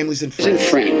and your families and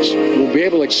friends will be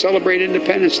able to celebrate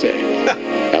Independence Day.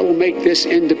 That will make this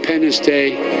Independence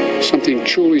Day something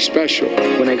truly special.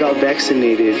 When I got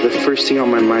vaccinated, the first thing on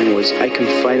my mind was I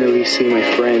can finally see my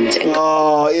friends.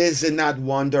 Oh, isn't that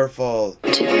wonderful?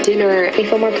 To dinner, we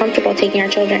feel more comfortable taking our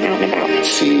children out and about.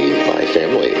 See my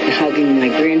family. Hugging my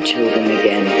grandchildren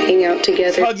again. Hang out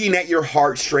together. Tugging at your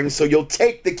heartstrings so you'll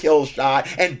take the kill shot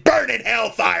and burn in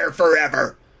hellfire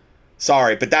forever.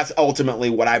 Sorry, but that's ultimately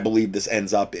what I believe this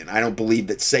ends up in. I don't believe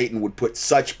that Satan would put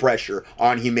such pressure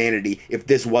on humanity if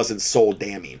this wasn't soul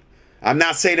damning. I'm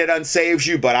not saying it unsaves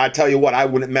you, but I tell you what, I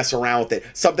wouldn't mess around with it.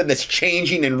 Something that's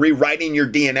changing and rewriting your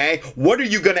DNA, what are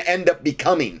you going to end up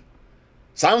becoming?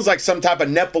 Sounds like some type of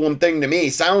Nephilim thing to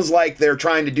me. Sounds like they're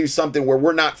trying to do something where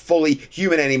we're not fully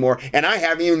human anymore. And I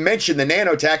haven't even mentioned the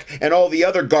nanotech and all the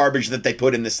other garbage that they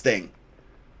put in this thing.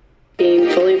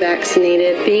 Being fully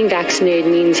vaccinated. Being vaccinated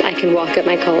means I can walk at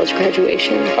my college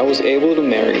graduation. I was able to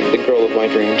marry the girl of my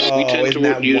dreams. Oh, We tend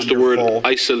to use the word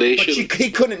isolation. But he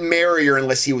couldn't marry her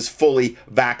unless he was fully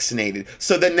vaccinated.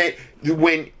 So then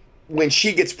when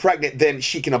she gets pregnant, then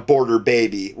she can abort her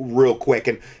baby real quick.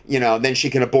 And, then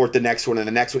she can abort the next one and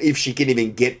the next one, if she can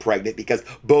even get pregnant, because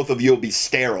both of you will be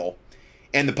sterile.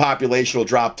 And the population will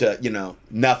drop to,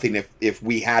 nothing if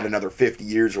we had another 50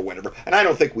 years or whatever. And I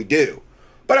don't think we do.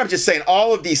 But I'm just saying,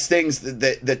 all of these things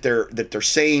that they're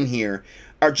saying here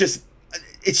are just,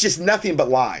 it's just nothing but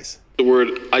lies. The word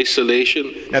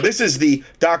isolation. Now, this is the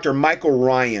Dr. Michael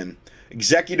Ryan,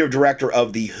 executive director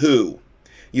of the WHO.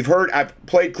 You've heard, I've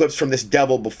played clips from this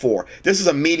devil before. This is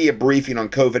a media briefing on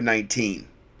COVID-19.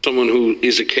 Someone who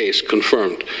is a case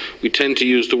confirmed. We tend to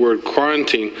use the word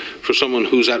quarantine for someone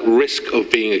who's at risk of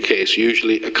being a case,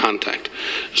 usually a contact.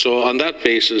 So on that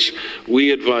basis, we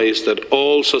advise that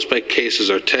all suspect cases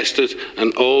are tested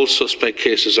and all suspect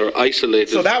cases are isolated.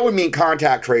 So that would mean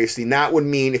contact tracing. That would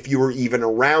mean if you were even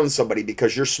around somebody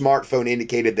because your smartphone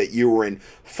indicated that you were in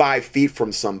 5 feet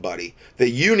from somebody.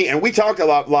 That you need, and we talked a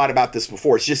lot about this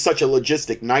before. It's just such a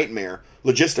logistical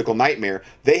nightmare.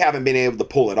 They haven't been able to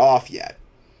pull it off yet.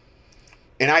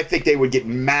 And I think they would get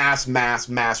mass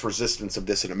resistance of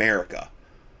this in America.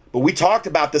 But we talked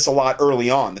about this a lot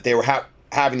early on, that they were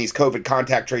having these COVID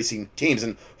contact tracing teams.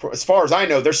 And as far as I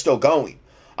know, they're still going.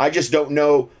 I just don't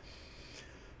know.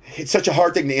 It's such a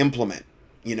hard thing to implement,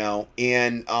 you know.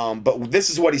 And but this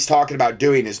is what he's talking about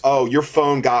doing is, oh, your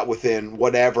phone got within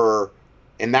whatever,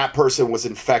 and that person was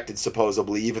infected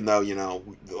supposedly, even though, you know,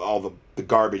 all the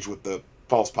garbage with the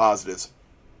false positives.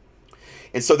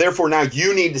 And so therefore now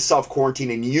you need to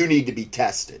self-quarantine and you need to be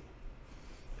tested.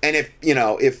 And if you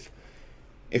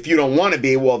don't want to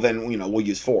be, well then, you know, we'll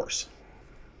use force.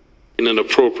 In an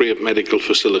appropriate medical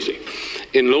facility.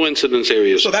 In low incidence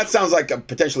areas. So that sounds like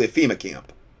potentially a FEMA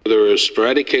camp. There are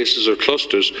sporadic cases or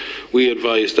clusters, we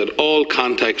advise that all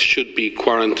contacts should be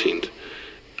quarantined.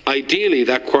 Ideally,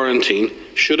 that quarantine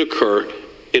should occur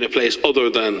in a place other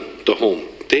than the home.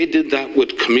 They did that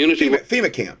with community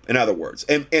FEMA camp, in other words,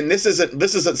 and this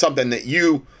isn't something that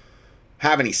you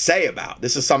have any say about.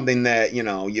 This is something that, you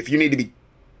know, if you need to be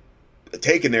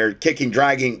taken there, kicking,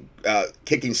 dragging,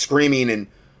 screaming, and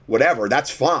whatever, that's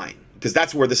fine, because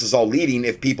that's where this is all leading.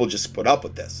 If people just put up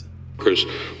with this,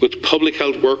 with public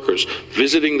health workers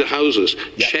visiting the houses,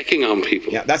 checking on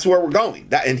people. Yeah, that's where we're going.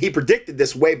 And he predicted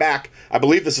this way back. I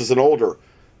believe this is an older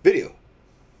video.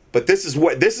 But this is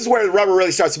where the rubber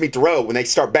really starts to meet the road, when they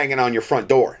start banging on your front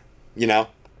door, you know?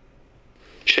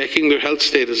 Checking their health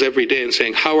status every day and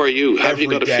saying, how are you? Have you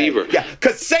got a fever? Yeah,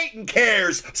 because Satan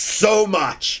cares so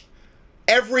much.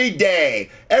 Every day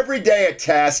a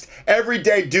test, every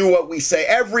day do what we say,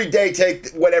 every day take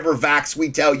whatever vax we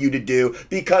tell you to do,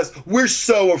 because we're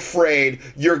so afraid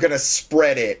you're going to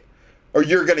spread it or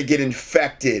you're going to get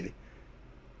infected.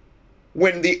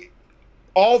 When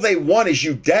all they want is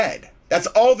you dead. That's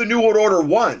all the New World Order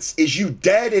wants, is you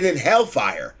dead and in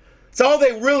hellfire. It's all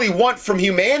they really want from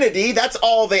humanity. That's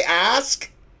all they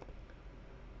ask.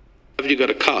 Have you got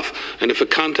a cough? And if a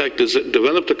contact has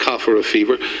developed a cough or a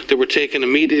fever, they were taken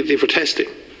immediately for testing.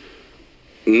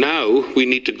 Now we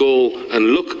need to go and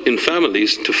look in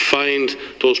families to find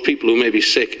those people who may be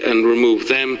sick and remove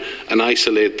them and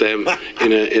isolate them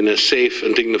in a safe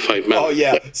and dignified manner. Oh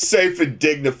yeah, safe and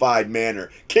dignified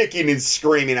manner. Kicking and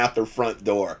screaming out their front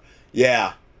door.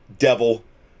 Yeah, devil.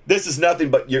 This is nothing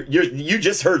but you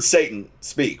just heard Satan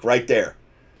speak right there.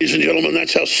 Ladies and gentlemen,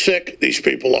 that's how sick these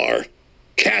people are.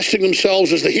 Casting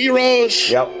themselves as the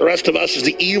heroes, yep. The rest of us as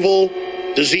the evil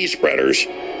disease spreaders.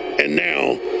 And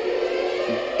now,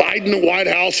 Biden and White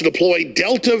House deploy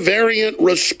Delta variant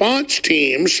response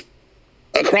teams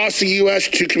across the U.S.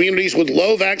 to communities with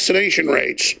low vaccination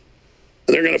rates.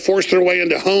 And they're going to force their way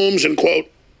into homes and,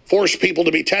 quote, force people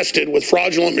to be tested with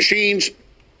fraudulent machines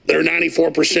that are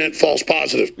 94% false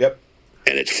positive. Yep.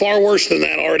 And it's far worse than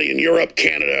that already in Europe,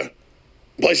 Canada,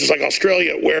 places like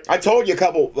Australia, where I told you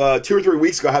 2 or 3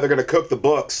 weeks ago how they're going to cook the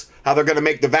books, how they're going to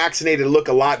make the vaccinated look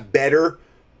a lot better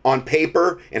on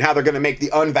paper, and how they're going to make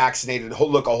the unvaccinated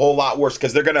look a whole lot worse,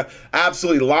 because they're going to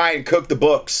absolutely lie and cook the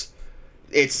books.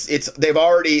 They've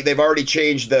already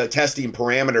changed the testing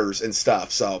parameters and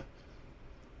stuff. So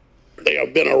they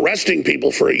have been arresting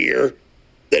people for a year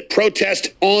that protest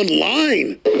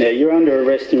online. Now, you're under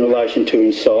arrest in relation to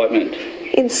incitement.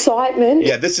 Incitement?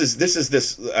 Yeah, this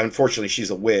is unfortunately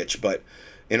she's a witch, but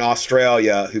in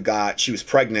Australia she was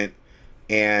pregnant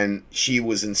and she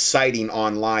was inciting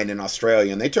online in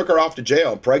Australia, and they took her off to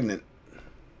jail pregnant.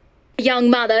 A young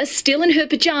mother, still in her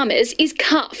pajamas, is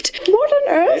cuffed. What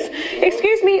on earth?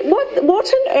 Excuse me, what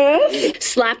on earth?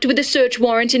 Slapped with a search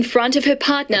warrant in front of her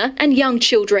partner and young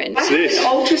children. I had an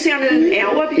ultrasound in an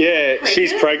hour. Yeah,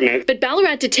 she's pregnant. But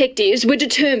Ballarat detectives were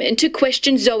determined to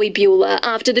question Zoe Bueller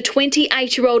after the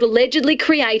 28-year-old allegedly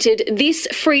created this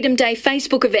Freedom Day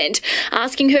Facebook event,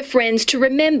 asking her friends to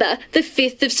remember the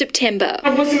 5th of September.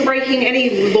 I wasn't breaking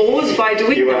any laws by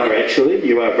doing that.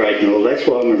 You are breaking law. That's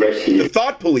why I'm arresting you. The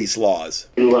thought police law. laws.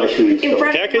 In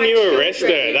front How can you arrest her?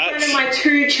 In front of my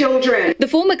 2 children. The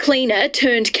former cleaner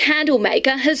turned candle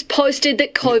maker has posted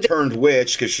that COVID Turned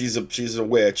witch, because she's a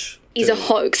witch. is a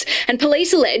hoax, and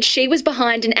police allege she was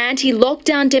behind an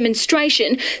anti-lockdown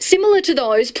demonstration similar to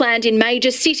those planned in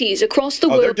major cities across the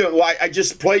world. They're doing, well, I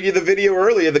just played you the video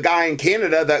earlier. The guy in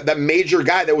Canada, that major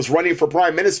guy that was running for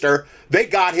prime minister, they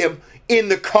got him in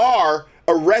the car,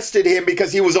 arrested him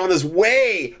because he was on his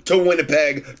way to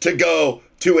Winnipeg to go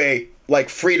to a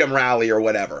freedom rally or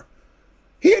whatever.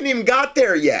 He hadn't even got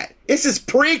there yet. This is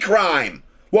pre-crime,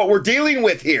 what we're dealing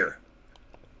with here.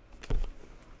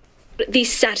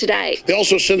 This Saturday. They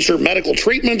also censor medical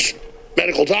treatments,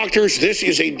 medical doctors. This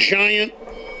is a giant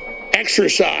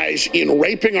exercise in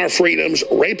raping our freedoms,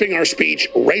 raping our speech,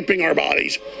 raping our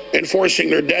bodies, and forcing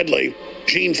their deadly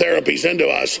gene therapies into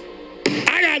us.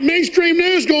 I got mainstream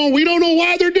news going, we don't know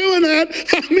why they're doing that.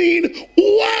 I mean,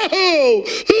 whoa!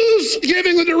 Who's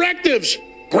giving the directives?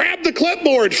 Grab the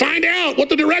clipboard, find out what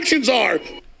the directions are.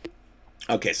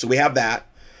 Okay, so we have that.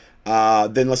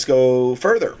 Then let's go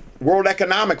further. World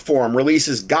Economic Forum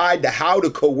releases guide to how to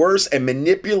coerce and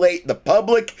manipulate the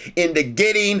public into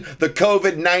getting the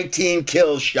COVID-19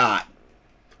 kill shot.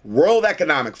 World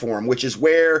Economic Forum, which is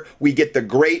where we get the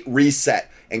Great Reset,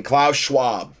 and Klaus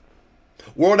Schwab.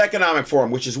 World Economic Forum,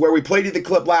 which is where we played you the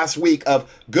clip last week of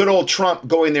good old Trump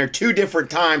going there 2 different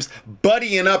times,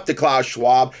 buddying up to Klaus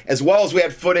Schwab, as well as we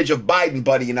had footage of Biden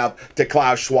buddying up to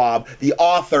Klaus Schwab, the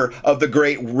author of the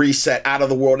Great Reset out of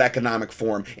the World Economic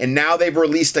Forum. And now they've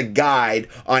released a guide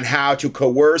on how to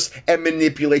coerce and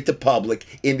manipulate the public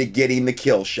into getting the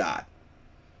kill shot.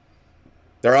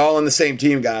 They're all on the same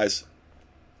team, guys.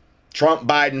 Trump,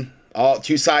 Biden, all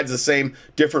 2 sides of the same,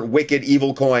 different wicked,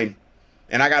 evil coin.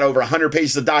 And I got over 100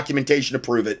 pages of documentation to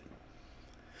prove it.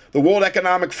 The World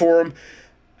Economic Forum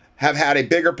have had a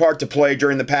bigger part to play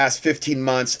during the past 15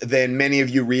 months than many of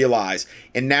you realize.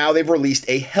 And now they've released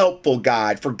a helpful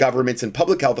guide for governments and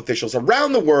public health officials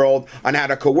around the world on how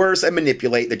to coerce and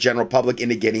manipulate the general public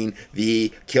into getting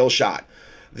the kill shot.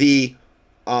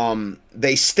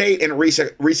 They state in a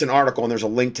recent article, and there's a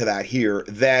link to that here,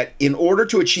 that in order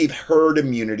to achieve herd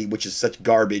immunity, which is such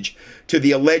garbage, to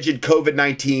the alleged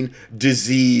COVID-19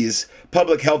 disease,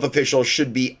 public health officials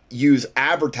should use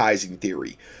advertising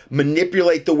theory,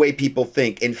 manipulate the way people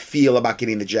think and feel about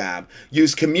getting the jab,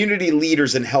 use community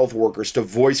leaders and health workers to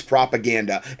voice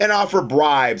propaganda, and offer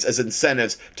bribes as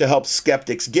incentives to help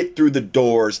skeptics get through the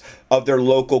doors of their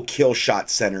local kill shot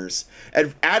centers.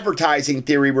 Advertising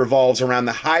theory revolves around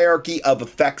the hierarchy of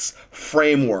effects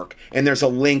framework, and there's a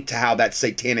link to how that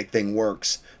satanic thing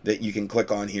works that you can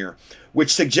click on here,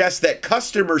 which suggests that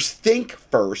customers think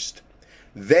first,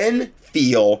 then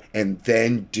feel, and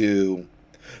then do.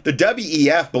 The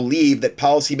WEF believe that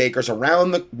policymakers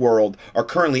around the world are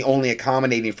currently only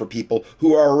accommodating for people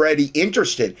who are already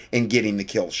interested in getting the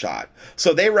kill shot.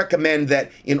 So they recommend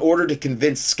that in order to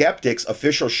convince skeptics,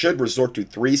 officials should resort to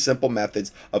 3 simple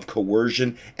methods of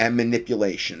coercion and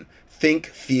manipulation. Think,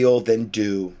 feel, then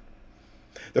do.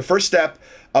 The first step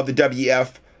of the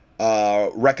WEF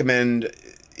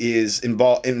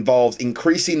involves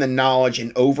increasing the knowledge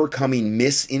and overcoming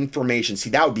misinformation. See,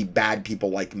 that would be bad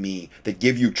people like me that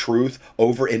give you truth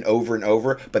over and over and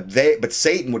over, but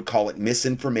Satan would call it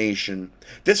misinformation.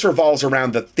 This revolves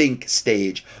around the think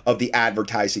stage of the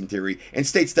advertising theory and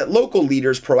states that local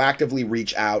leaders proactively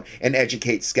reach out and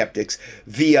educate skeptics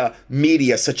via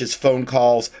media such as phone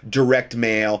calls, direct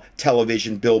mail,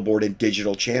 television, billboard, and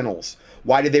digital channels.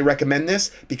 Why did they recommend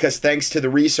this? Because thanks to the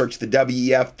research, the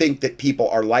WEF think that people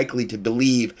are likely to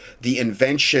believe the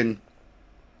invention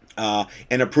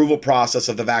and approval process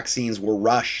of the vaccines were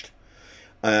rushed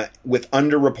with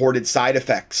underreported side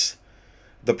effects.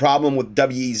 The problem with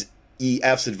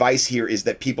WEF's advice here is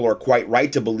that people are quite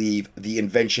right to believe the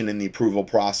invention and the approval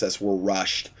process were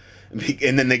rushed.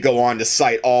 And then they go on to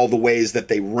cite all the ways that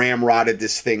they ramrodded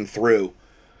this thing through.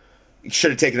 It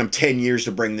should have taken them 10 years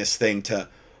to bring this thing to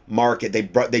market. They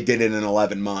did it in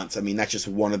 11 months. I mean, that's just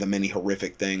one of the many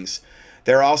horrific things.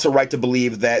 They're also right to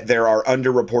believe that there are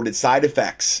underreported side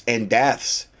effects and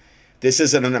deaths. This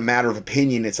isn't a matter of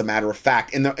opinion, it's a matter of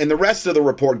fact. And the rest of the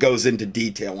report goes into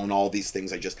detail on all these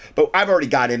things but I've already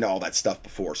got into all that stuff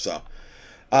before, so.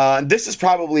 This is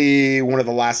probably one of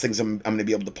the last things I'm going to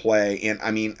be able to play. And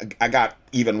I mean, I got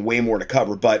even way more to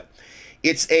cover, but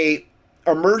it's a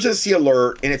emergency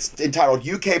alert, and it's entitled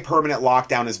UK Permanent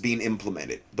Lockdown is Being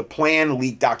Implemented. The plan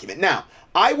leaked document. Now,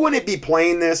 I wouldn't be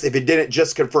playing this if it didn't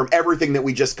just confirm everything that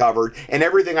we just covered and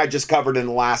everything I just covered in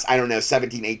the last,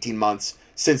 17, 18 months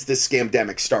since this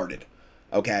scamdemic started.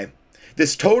 Okay?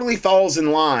 This totally falls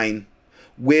in line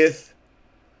with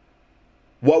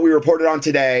what we reported on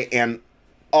today and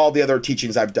all the other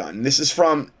teachings I've done. This is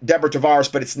from Deborah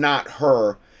Tavares, but it's not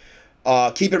her.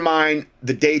 Keep in mind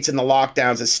the dates and the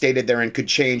lockdowns as stated therein could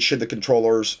change should the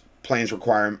controller's plans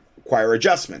require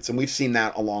adjustments, and we've seen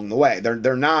that along the way.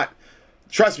 They're not,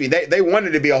 trust me, they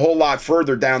wanted to be a whole lot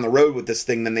further down the road with this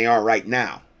thing than they are right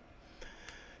now.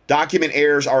 Document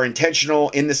errors are intentional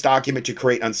in this document to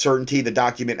create uncertainty. The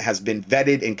document has been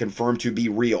vetted and confirmed to be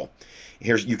real.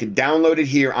 You can download it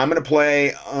here. I'm going to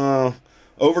play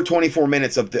over 24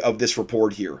 minutes of this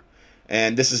report here.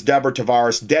 And this is Deborah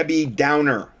Tavares, Debbie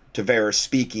Downer Tavares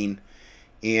speaking.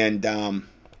 And I'm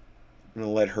going to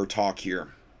let her talk here.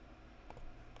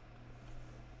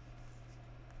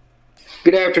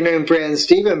 Good afternoon, friends.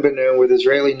 Stephen Benoon with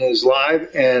Israeli News Live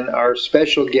and our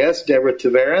special guest, Deborah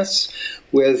Tavares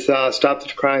with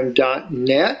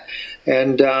StopTheCrime.net.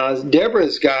 And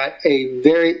Deborah's got a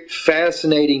very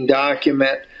fascinating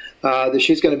document that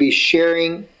she's going to be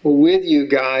sharing with you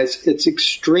guys. It's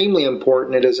extremely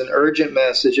important. It is an urgent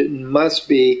message. It must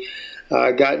be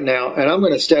gotten out. And I'm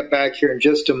going to step back here in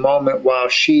just a moment while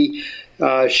she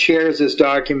shares this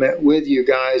document with you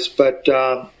guys. But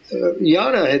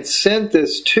Yana had sent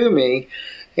this to me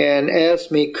and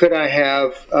asked me, could I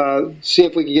have, see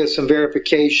if we could get some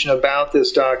verification about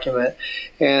this document.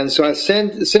 And so I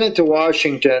sent it to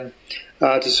Washington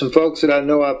to some folks that I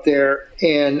know up there,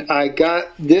 and I got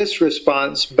this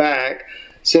response back.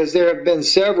 It says there have been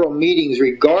several meetings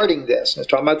regarding this. And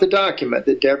it's talking about the document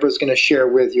that Deborah's going to share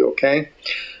with you, okay?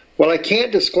 While I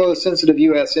can't disclose sensitive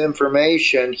U.S.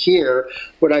 information here,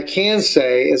 what I can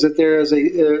say is that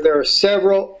there are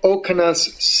several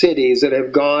Okanus cities that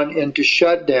have gone into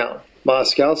shutdown,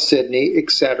 Moscow, Sydney,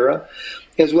 etc.,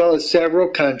 as well as several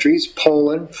countries,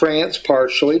 Poland, France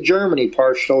partially, Germany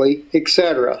partially,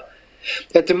 etc.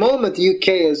 At the moment, the UK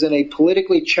is in a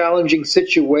politically challenging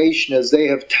situation, as they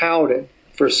have touted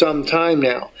for some time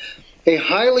now. A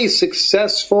highly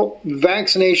successful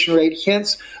vaccination rate,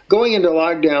 hence going into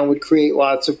lockdown, would create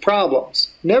lots of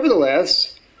problems.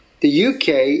 Nevertheless, the UK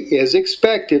is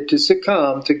expected to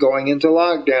succumb to going into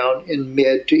lockdown in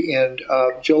mid to end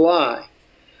of July.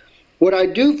 What I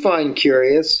do find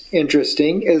curious,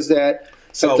 interesting, is that...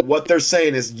 So what they're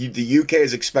saying is the UK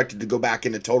is expected to go back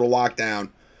into total lockdown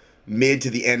mid to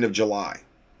the end of July.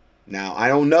 Now, I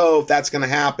don't know if that's going to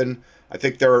happen. I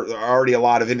think there are already a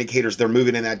lot of indicators they're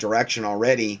moving in that direction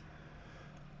already.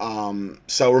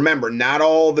 So remember, not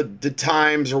all the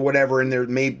times or whatever, and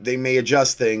they may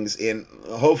adjust things. And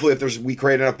hopefully, if we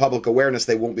create enough public awareness,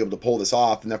 they won't be able to pull this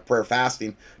off, enough prayer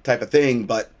fasting type of thing.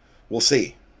 But we'll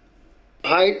see.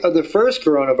 Height of the first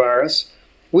coronavirus,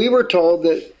 we were told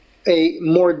that a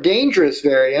more dangerous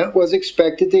variant was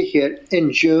expected to hit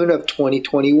in June of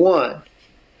 2021.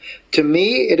 To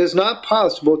me, it is not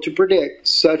possible to predict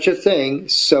such a thing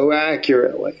so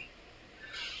accurately.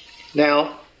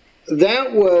 Now,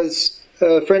 that was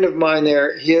a friend of mine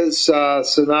there, his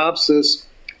synopsis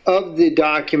of the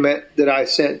document that I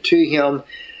sent to him.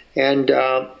 And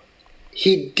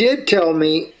he did tell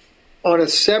me on a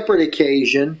separate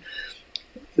occasion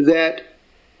that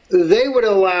they would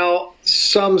allow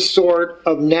some sort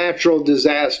of natural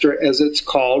disaster, as it's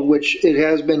called, which it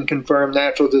has been confirmed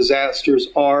natural disasters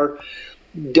are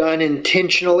done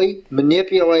intentionally,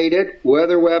 manipulated,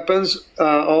 weather weapons,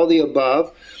 all the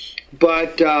above,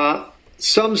 but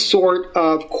some sort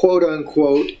of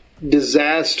quote-unquote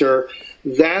disaster,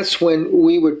 that's when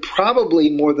we would probably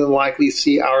more than likely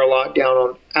see our lockdown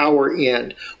on our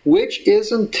end, which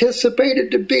is anticipated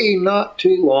to be not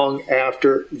too long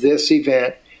after this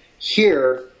event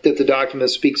here that the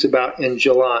document speaks about in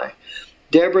July.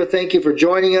 Deborah, thank you for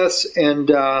joining us,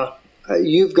 and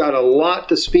you've got a lot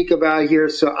to speak about here,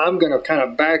 so I'm going to kind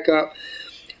of back up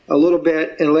a little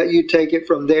bit and let you take it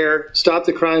from there.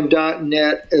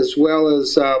 StopTheCrime.net, as well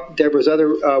as Deborah's other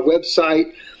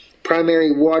website,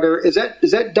 Primary Water. Is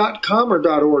that .com or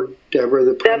 .org, Deborah?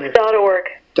 That's .org.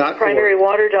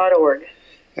 PrimaryWater.org.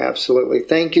 Absolutely.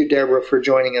 Thank you, Deborah, for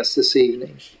joining us this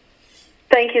evening.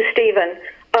 Thank you, Stephen.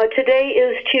 Today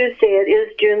is Tuesday. It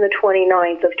is June the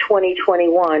 29th of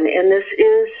 2021, and this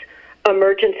is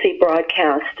emergency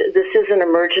broadcast. This is an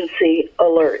emergency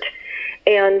alert.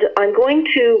 And I'm going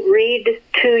to read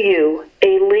to you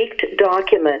a leaked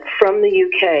document from the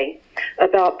UK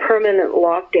about permanent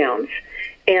lockdowns.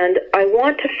 And I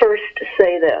want to first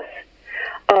say this.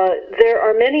 There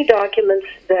are many documents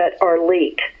that are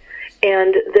leaked,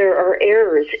 and there are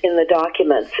errors in the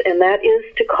documents, and that is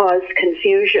to cause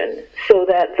confusion so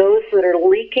that those that are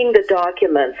leaking the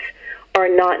documents are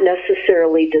not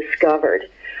necessarily discovered.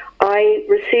 I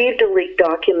received a leaked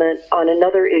document on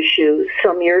another issue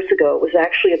some years ago. It was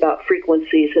actually about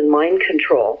frequencies and mind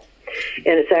control.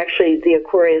 and it's actually the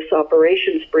Aquarius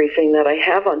operations briefing that I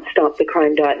have on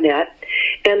stopthecrime.net.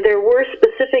 And there were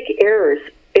specific errors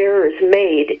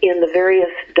made in the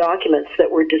various documents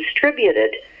that were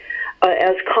distributed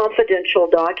as confidential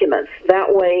documents.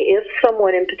 That way, if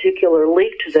someone in particular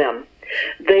leaked them,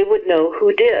 they would know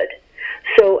who did.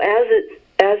 So as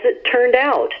it turned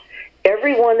out,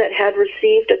 everyone that had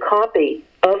received a copy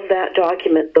of that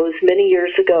document those many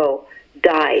years ago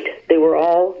died. They were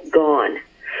all gone.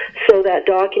 So that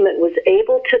document was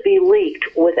able to be leaked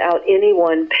without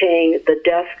anyone paying the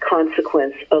death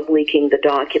consequence of leaking the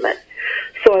document.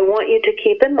 So I want you to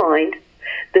keep in mind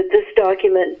that this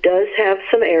document does have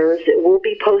some errors. It will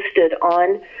be posted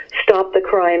on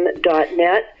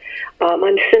stopthecrime.net.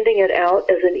 I'm sending it out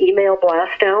as an email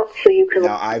blast out, so you can...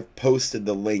 Now, I've posted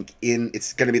the link in.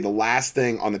 It's going to be the last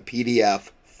thing on the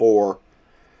PDF for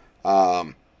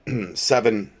July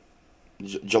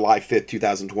 5th,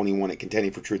 2021 at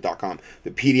contendingfortruth.com.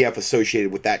 The PDF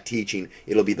associated with that teaching,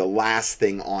 it'll be the last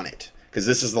thing on it, because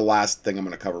this is the last thing I'm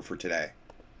going to cover for today.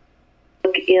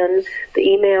 Look in the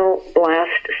email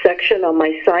blast section on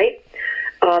my site.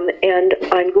 And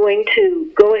I'm going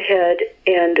to go ahead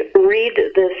and read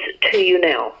this to you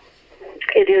now.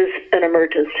 It is an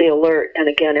emergency alert, and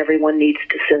again, everyone needs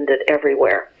to send it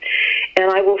everywhere.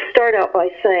 And I will start out by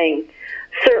saying,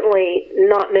 certainly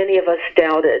not many of us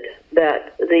doubted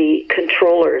that the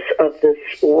controllers of this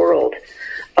world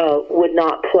would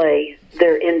not play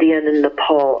their Indian and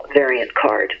Nepal variant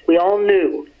card. We all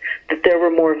knew that there were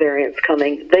more variants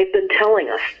coming. They've been telling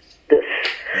us this.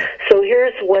 So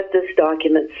here's what this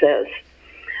document says.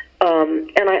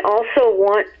 And I also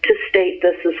want to state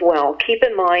this as well. Keep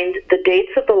in mind the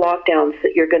dates of the lockdowns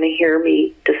that you're going to hear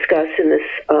me discuss in this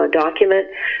document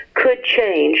could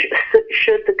change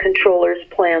should the controller's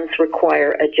plans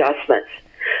require adjustments.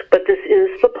 But this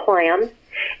is the plan,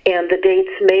 and the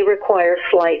dates may require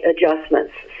slight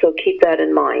adjustments, so keep that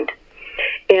in mind.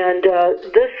 And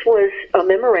this was a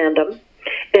memorandum,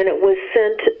 and it was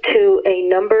sent to a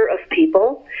number of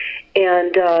people,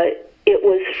 and it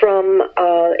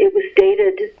was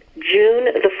dated June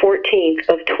the 14th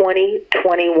of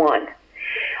 2021.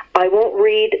 I won't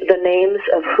read the names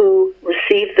of who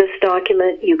received this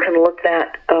document. You can look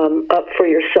that up for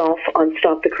yourself on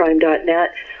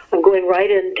stopthecrime.net. I'm going right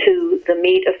into the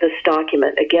meat of this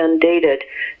document, again dated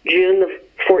June the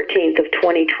 14th of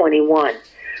 2021.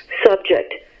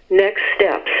 Subject, next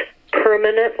steps,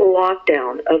 permanent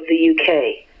lockdown of the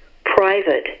UK,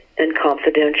 private and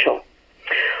confidential.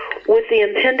 With the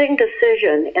impending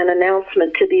decision and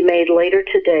announcement to be made later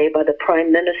today by the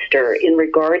Prime Minister in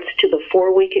regards to the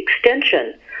 4-week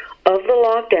extension of the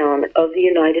lockdown of the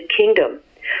United Kingdom,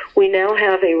 we now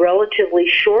have a relatively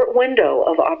short window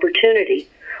of opportunity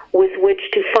with which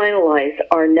to finalize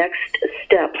our next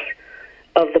steps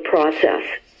of the process.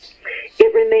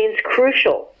 It remains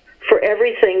crucial for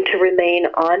everything to remain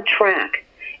on track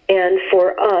and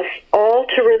for us all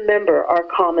to remember our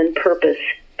common purpose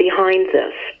behind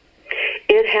this.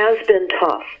 It has been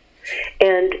tough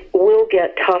and will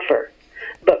get tougher,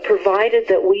 but provided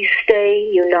that we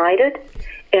stay united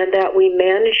and that we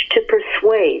manage to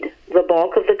persuade the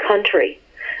bulk of the country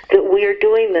that we are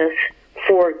doing this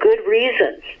for good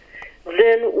reasons,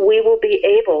 then we will be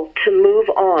able to move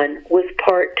on with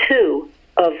part 2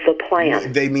 of the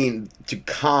plan. They mean to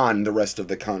con the rest of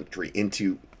the country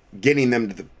into getting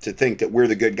them to think that we're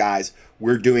the good guys,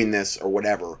 we're doing this or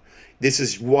whatever. This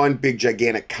is one big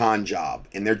gigantic con job,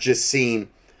 and they're just seeing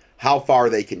how far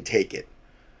they can take it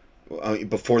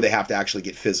before they have to actually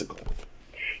get physical.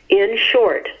 In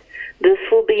short, this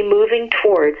will be moving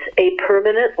towards a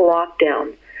permanent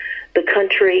lockdown. The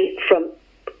country from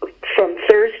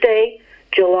Thursday,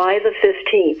 July the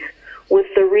 15th, with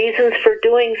the reasons for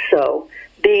doing so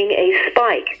being a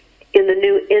spike in the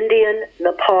new Indian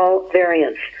Nepal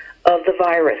variants of the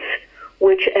virus,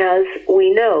 which, as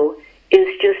we know, is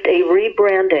just a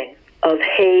rebranding of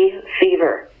hay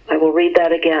fever. I will read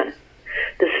that again.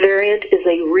 This variant is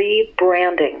a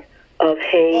rebranding of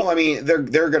hay. Well, I mean,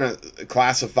 they're going to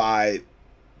classify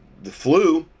the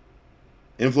flu,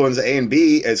 influenza A and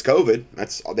B, as COVID.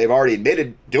 They've already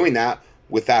admitted doing that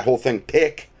with that whole thing.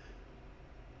 PIC,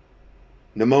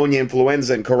 pneumonia,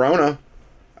 influenza, and corona.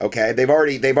 Okay, they've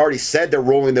already said they're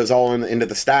rolling those all into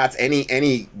the stats.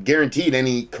 Any guaranteed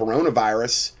any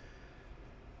coronavirus,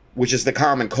 which is the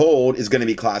common cold, is going to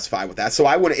be classified with that. So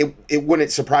it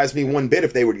wouldn't surprise me one bit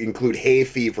if they would include hay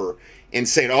fever and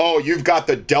saying, oh, you've got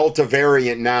the Delta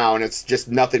variant now, and it's just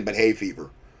nothing but hay fever.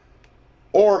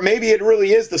 Or maybe it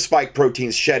really is the spike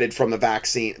proteins shedded from the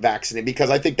vaccine,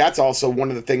 because I think that's also one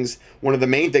of the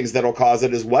main things that'll cause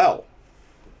it as well.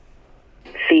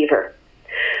 Fever.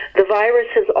 The virus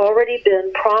has already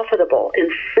been profitable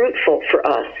and fruitful for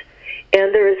us,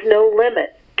 and there is no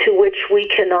limit to which we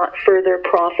cannot further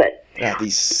profit.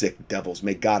 These sick devils.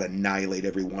 May God annihilate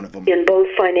every one of them. In both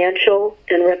financial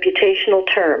and reputational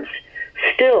terms.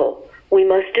 Still, we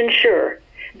must ensure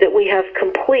that we have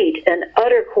complete and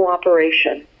utter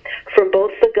cooperation from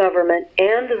both the government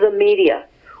and the media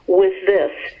with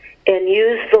this, and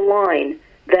use the line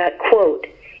that, quote,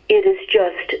 "It is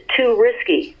just too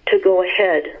risky to go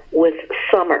ahead with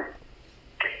summer."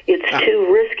 It's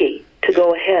too risky to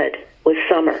go ahead with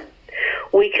summer.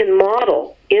 We can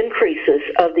model increases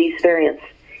of these variants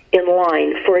in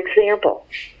line. For example,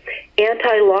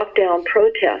 anti-lockdown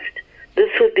protest.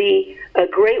 This would be a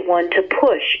great one to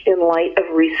push in light of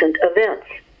recent events.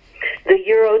 The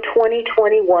Euro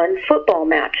 2021 football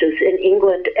matches in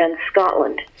England and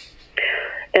Scotland,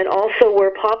 and also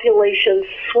where populations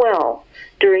swell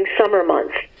during summer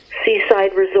months,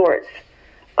 seaside resorts,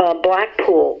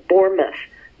 Blackpool, Bournemouth,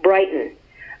 Brighton,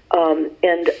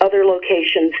 and other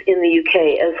locations in the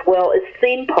UK, as well as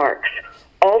theme parks,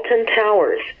 Alton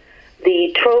Towers,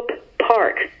 the Trope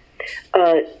Park,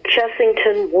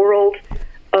 Chessington World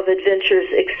of Adventures,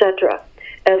 etc.,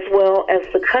 as well as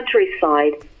the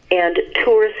countryside and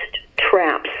tourist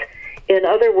traps. In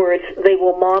other words, they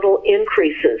will model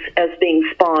increases as being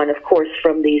spawned, of course,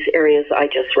 from these areas I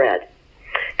just read.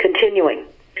 Continuing,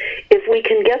 if we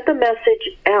can get the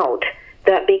message out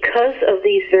that because of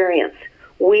these variants,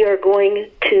 we are going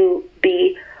to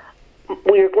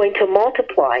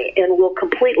multiply and will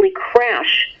completely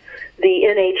crash the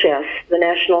NHS, the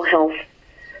National Health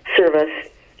Service,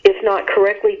 if not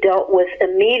correctly dealt with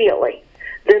immediately,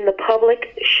 then the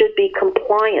public should be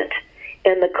compliant.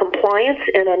 And the compliance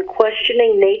and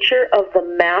unquestioning nature of the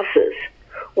masses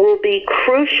will be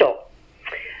crucial,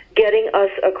 getting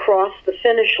us across the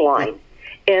finish line.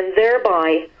 And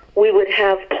thereby, we would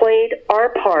have played our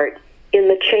part in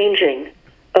the changing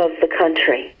of the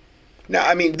country. Now,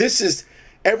 I mean, this is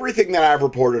everything that I've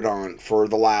reported on for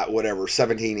the last,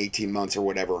 17, 18 months or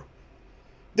whatever.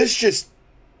 This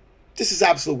is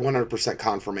absolute 100%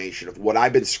 confirmation of what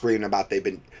I've been screaming about.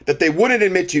 That they wouldn't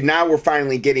admit to. Now we're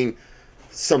finally getting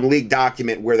some leaked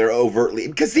document where they're overtly,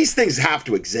 because these things have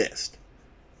to exist.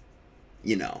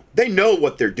 You know, they know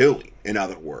what they're doing, in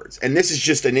other words. And this is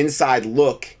just an inside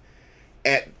look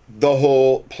at the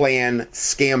whole plan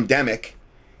scamdemic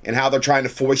and how they're trying to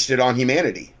foist it on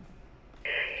humanity.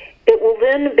 It will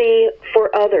then be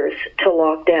for others to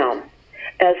lock down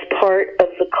as part of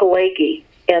the Kalegi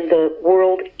and the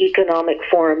World Economic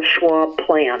Forum Schwab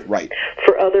plan. Right.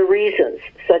 For other reasons,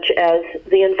 such as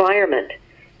the environment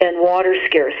and water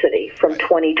scarcity from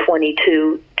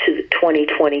 2022 to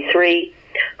 2023,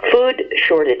 food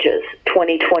shortages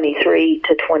 2023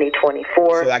 to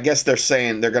 2024. So I guess they're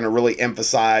saying they're going to really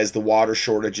emphasize the water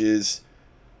shortages,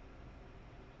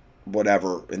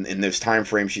 whatever, in those time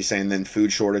frames. She's saying then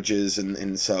food shortages,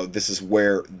 and so this is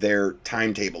where their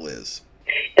timetable is.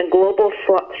 And global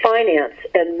finance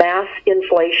and mass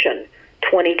inflation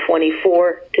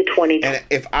 2024 to 2020. And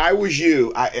if I was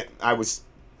you, I would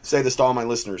say this to all my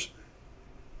listeners.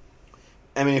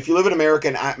 I mean, if you live in America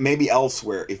and maybe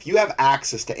elsewhere, if you have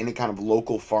access to any kind of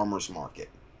local farmer's market,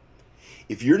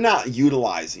 if you're not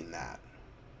utilizing that,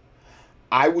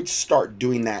 I would start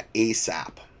doing that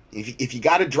ASAP. If you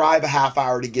got to drive a half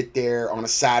hour to get there on a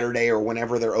Saturday or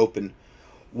whenever they're open,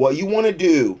 what you want to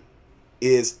do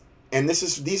is, and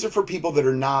these are for people that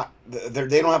are not,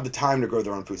 they don't have the time to grow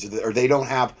their own foods, or they don't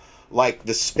have like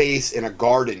the space in a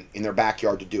garden in their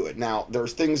backyard to do it. Now,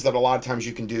 there's things that a lot of times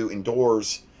you can do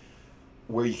indoors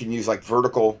where you can use like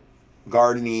vertical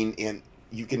gardening, and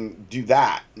you can do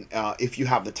that if you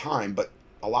have the time, but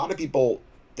a lot of people,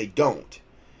 they don't.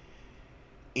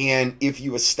 And if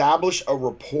you establish a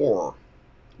rapport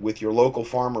with your local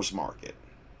farmer's market,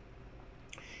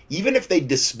 even if they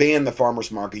disband the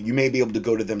farmer's market, you may be able to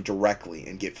go to them directly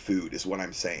and get food, is what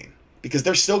I'm saying. Because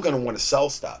they're still going to want to sell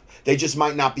stuff. They just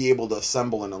might not be able to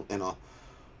assemble in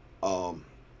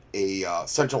a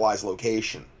centralized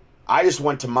location. I just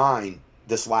went to mine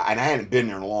and I hadn't been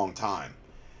there in a long time,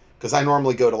 because I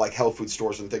normally go to like health food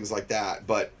stores and things like that.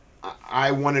 But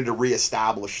I wanted to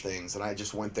reestablish things, and I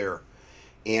just went there.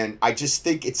 And I just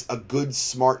think it's a good,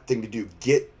 smart thing to do.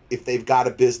 If they've got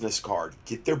a business card,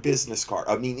 get their business card.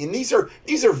 I mean, and these are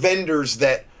vendors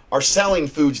that are selling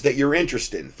foods that you're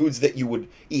interested in, foods that you would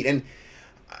eat. And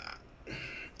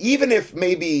even if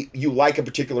maybe you like a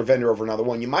particular vendor over another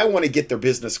one, you might want to get their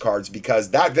business cards,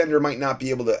 because that vendor might not be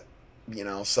able to,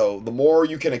 so the more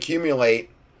you can accumulate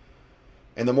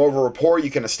and the more of a rapport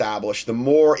you can establish, the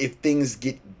more, if things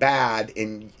get bad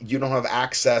and you don't have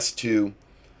access to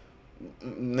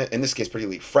in this case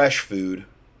particularly fresh food,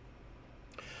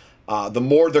 the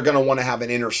more they're going to want to have an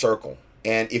inner circle.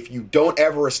 And if you don't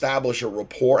ever establish a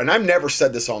rapport, and I've never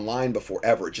said this online before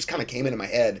ever, it just kind of came into my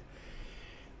head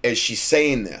as she's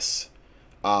saying this,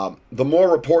 the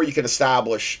more rapport you can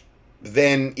establish,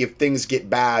 then if things get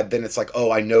bad, then it's like,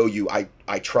 oh, I know you, I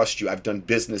trust you, I've done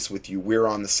business with you, we're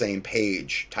on the same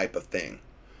page type of thing.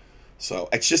 So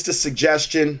it's just a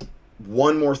suggestion.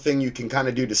 One more thing you can kind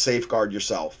of do to safeguard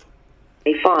yourself.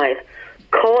 5,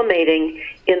 culminating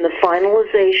in the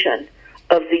finalization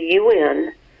of the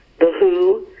UN, the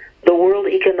WHO, the World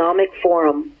Economic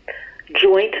Forum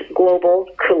Joint Global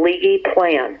Kaligi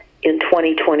Plan in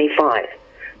 2025.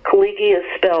 Kaligi is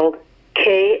spelled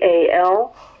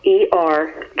K-A-L-E-R-G-I.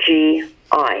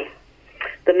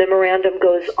 The memorandum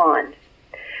goes on.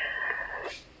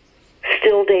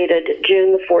 Still dated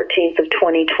June the 14th of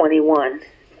 2021.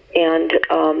 And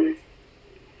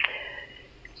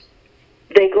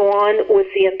they go on with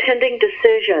the impending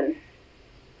decision.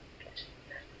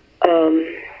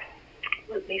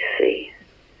 Let me see.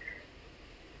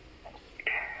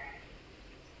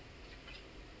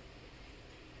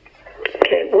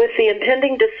 Okay, with the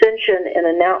impending decision and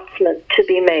announcement to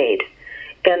be made.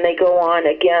 And they go on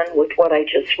again with what I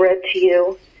just read to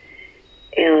you.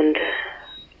 And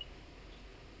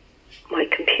my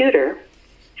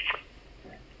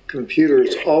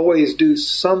computers always do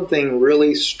something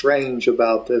really strange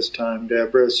about this time,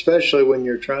 Deborah, especially when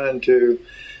you're trying to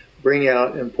bring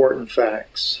out important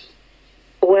facts.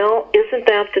 Well, isn't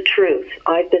that the truth?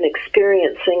 I've been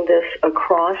experiencing this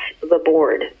across the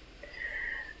board.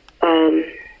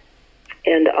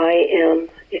 And I am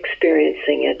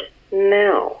experiencing it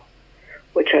now,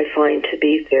 which I find to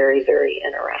be very, very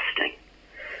interesting.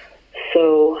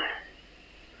 So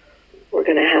we're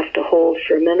going to have to hold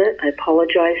for a minute. I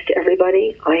apologize to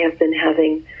everybody. I have been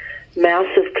having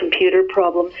massive computer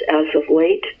problems as of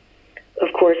late.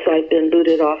 Of course, I've been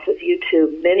booted off of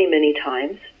YouTube many, many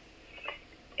times.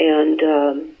 And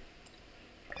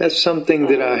that's something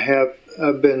that I have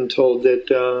been told,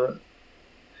 that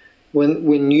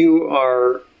when you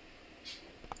are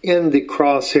in the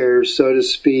crosshairs, so to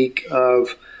speak,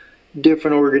 of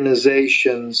different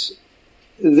organizations,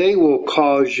 they will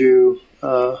cause you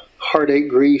heartache,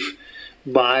 grief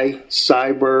by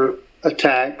cyber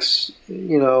attacks,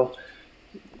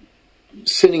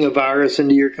 sending a virus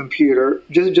into your computer,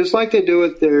 just like they do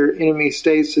with their enemy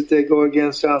states that they go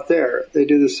against out there. They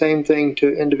do the same thing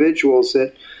to individuals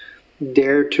that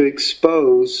dare to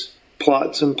expose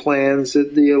plots and plans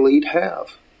that the elite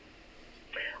have.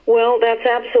 Well, that's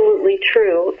absolutely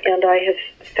true, and I have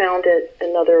found it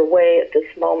another way at this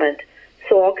moment.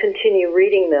 So I'll continue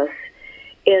reading this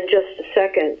in just a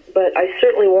second, but I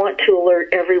certainly want to alert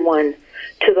everyone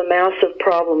to the massive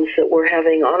problems that we're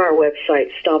having on our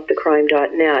website,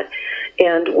 stopthecrime.net.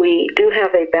 And we do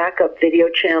have a backup video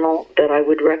channel that I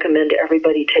would recommend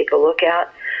everybody take a look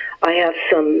at. I have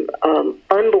some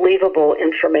unbelievable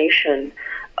information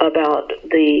about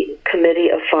the Committee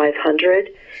of 500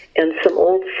 and some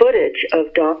old footage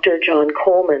of Dr. John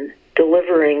Coleman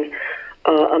delivering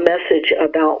a message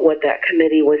about what that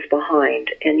committee was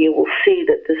behind. And you will see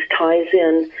that this ties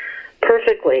in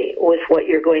perfectly with what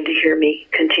you're going to hear me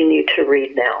continue to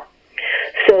read now.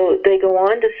 So they go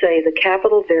on to say the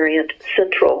capital variant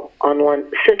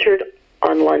centered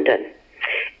on London.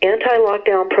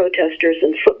 Anti-lockdown protesters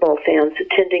and football fans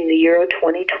attending the Euro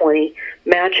 2020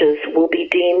 matches will be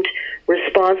deemed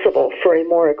responsible for a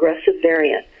more aggressive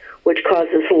variant, which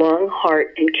causes lung,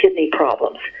 heart, and kidney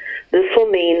problems. This will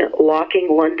mean locking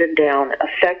London down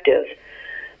effective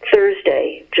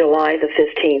Thursday, July the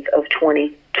 15th of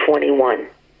 2021.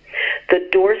 The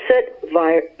Dorset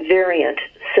variant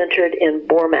centered in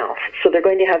Bournemouth. So they're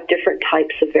going to have different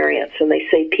types of variants. And they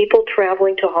say people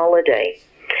traveling to holiday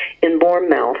in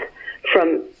Bournemouth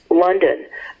from London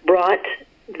brought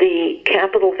the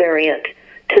capital variant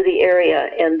to the area,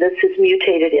 and this is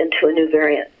mutated into a new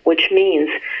variant, which means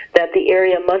that the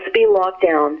area must be locked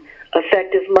down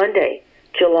effective Monday,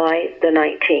 July the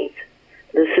 19th.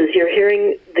 You're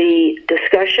hearing the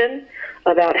discussion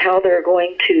about how they're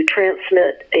going to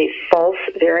transmit a false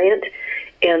variant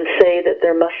and say that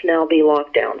there must now be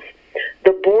lockdowns.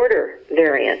 The border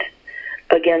variant,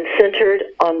 again, centered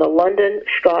on the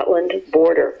London-Scotland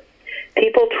border.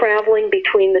 People traveling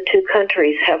between the two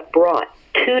countries have brought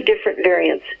two different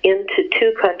variants into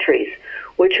two countries,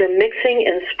 which are mixing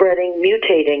and spreading,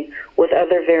 mutating with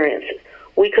other variants.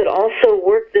 We could also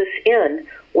work this in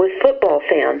with football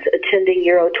fans attending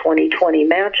Euro 2020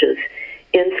 matches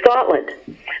in Scotland.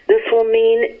 This will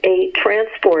mean a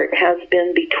transport has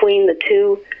been between the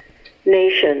two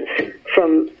nations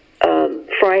from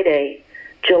Friday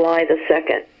July the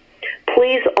 2nd.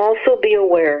 Please also be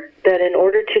aware that in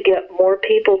order to get more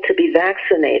people to be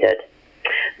vaccinated,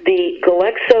 the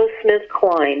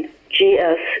GlaxoSmithKline,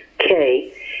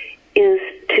 GSK, is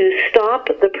to stop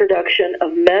the production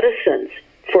of medicines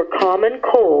for common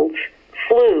colds,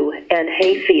 flu, and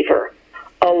hay fever,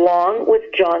 along with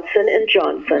Johnson &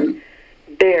 Johnson,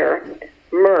 Bayer,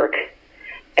 Merck,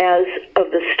 as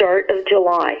of the start of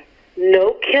July.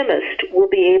 No chemist will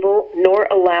be able nor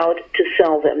allowed to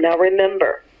sell them. Now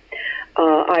remember,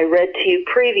 I read to you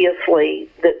previously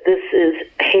that this is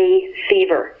hay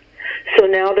fever. So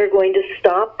now they're going to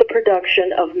stop the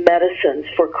production of medicines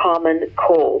for common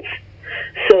colds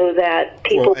so that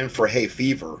people... Well, and for hay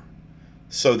fever,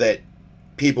 so that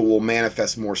people will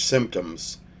manifest more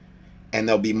symptoms and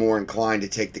they'll be more inclined to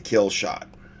take the kill shot.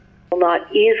 Will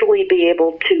not easily be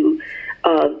able to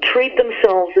treat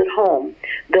themselves at home.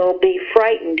 They'll be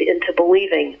frightened into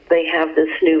believing they have this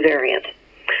new variant.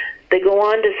 They go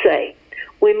on to say,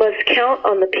 we must count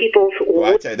on the people's...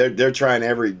 Well, I tell you, they're trying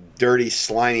every dirty,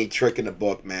 slimy trick in the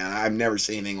book, man. I've never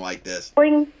seen anything like this.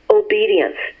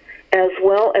 Obedience, as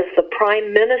well as the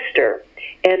Prime Minister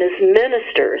and his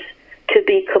ministers, to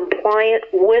be compliant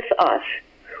with us.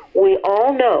 We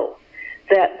all know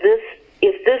that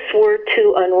if this were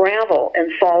to unravel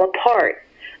and fall apart,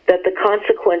 that the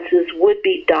consequences would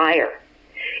be dire.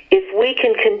 If we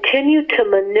can continue to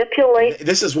manipulate...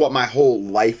 This is what my whole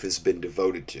life has been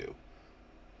devoted to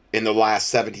in the last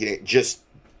 17 years, just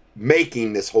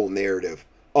making this whole narrative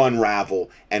unravel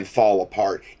and fall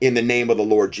apart in the name of the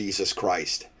Lord Jesus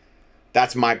Christ.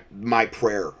 That's my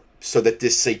prayer, so that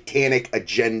this satanic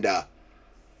agenda...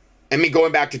 I mean,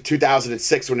 going back to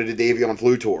 2006 when I did the Avion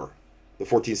Flu Tour, the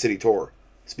 14-city tour,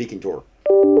 speaking tour.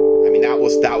 I mean, that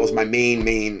was my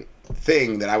main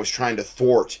thing that I was trying to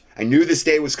thwart. I knew this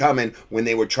day was coming when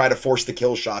they would try to force the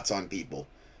kill shots on people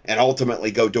and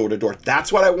ultimately go door to door.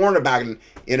 That's what I warned about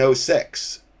in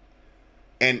 06.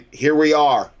 And here we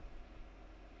are,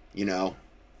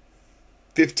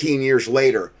 15 years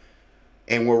later,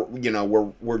 and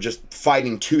we're just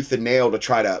fighting tooth and nail to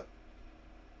try to,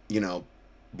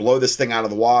 blow this thing out of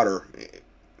the water,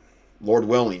 Lord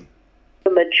willing.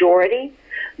 The majority,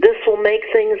 this will make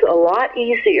things a lot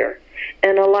easier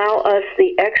and allow us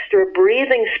the extra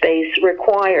breathing space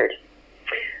required.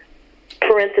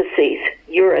 Parentheses,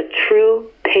 you're a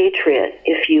true patriot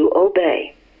if you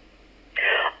obey.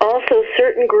 Also,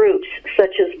 certain groups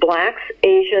such as blacks,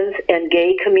 Asians, and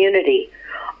gay community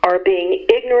are being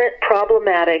ignorant,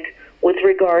 problematic with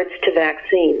regards to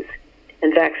vaccines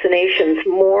and vaccinations.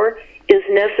 More is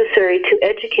necessary to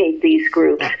educate these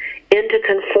groups into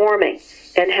conforming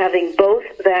and having both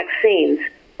vaccines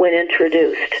when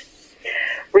introduced.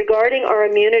 Regarding our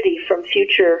immunity from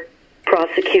future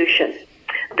prosecution,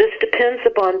 this depends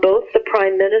upon both the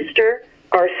Prime Minister,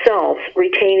 ourselves,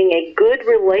 retaining a good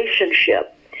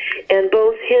relationship, and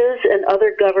both his and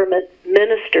other government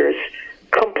ministers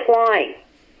complying.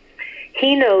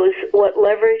 He knows what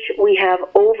leverage we have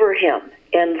over him,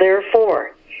 and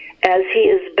therefore, as he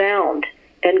is bound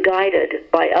and guided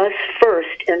by us first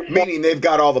and foremost. Meaning they've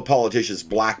got all the politicians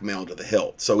blackmailed to the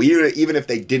hilt. So even if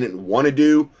they didn't want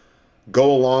to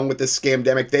go along with this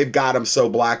scamdemic, they've got them so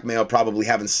blackmailed, probably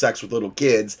having sex with little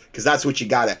kids, because that's what you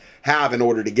got to have in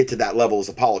order to get to that level as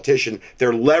a politician.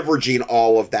 They're leveraging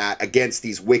all of that against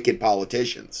these wicked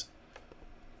politicians.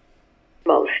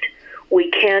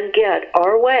 We can get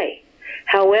our way.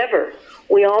 However,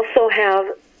 we also have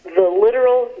the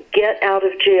literal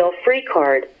get-out-of-jail-free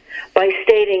card by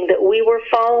stating that we were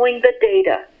following the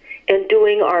data and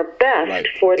doing our best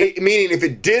for the... Meaning if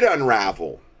it did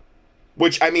unravel,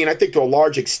 which, I mean, I think to a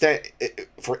large extent,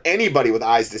 for anybody with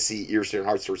eyes to see, ears to hear, and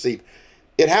hearts to receive,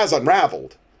 it has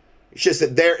unraveled. It's just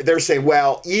that they're saying,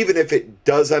 well, even if it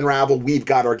does unravel, we've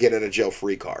got our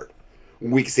get-out-of-jail-free card.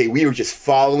 We can say we were just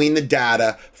following the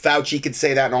data. Fauci could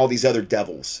say that, and all these other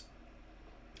devils.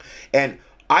 And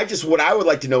what I would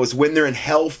like to know is, when they're in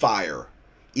hellfire,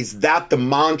 is that the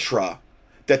mantra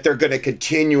that they're going to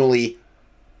continually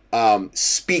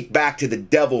speak back to the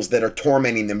devils that are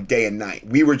tormenting them day and night?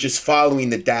 We were just following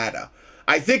the data.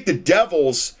 I think the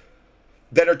devils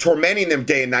that are tormenting them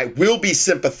day and night will be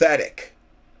sympathetic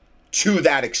to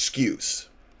that excuse.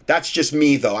 That's just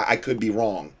me, though. I could be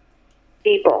wrong.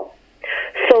 People,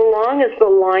 so long as the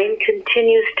line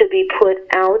continues to be put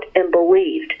out and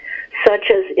believed,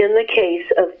 such as in the case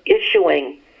of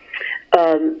issuing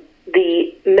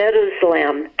the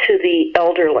Meduslam to the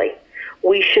elderly,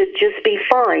 we should just be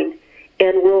fine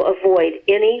and will avoid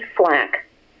any flack.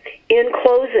 In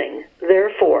closing,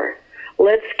 therefore,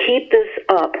 let's keep this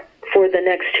up for the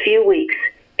next few weeks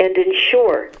and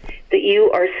ensure that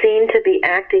you are seen to be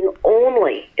acting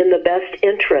only in the best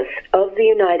interests of the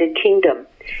United Kingdom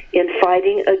in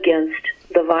fighting against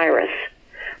the virus.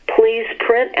 Please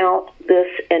print out this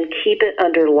and keep it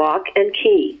under lock and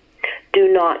key.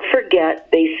 Do not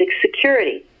forget basic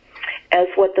security, as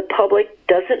what the public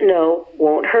doesn't know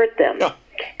won't hurt them. No.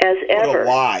 As ever,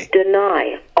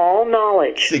 deny all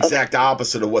knowledge. It's the exact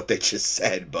opposite of what they just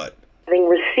said, but having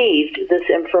received this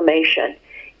information,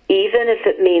 even if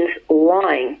it means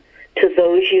lying to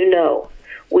those you know.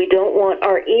 We don't want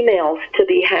our emails to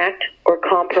be hacked or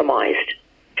compromised.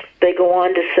 They go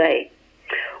on to say,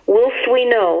 whilst we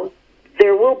know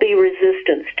there will be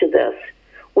resistance to this,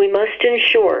 we must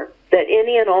ensure that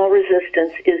any and all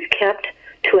resistance is kept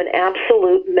to an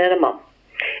absolute minimum.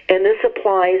 And this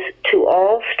applies to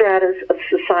all stratas of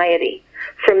society,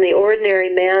 from the ordinary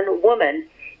man, woman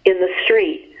in the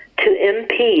street to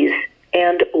MPs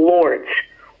and lords.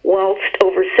 Whilst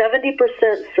over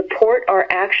 70% support our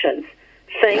actions,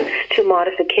 thanks to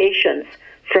modifications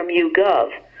from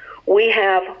YouGov, we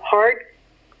have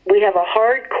a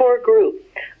hardcore group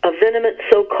of venomous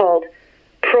so-called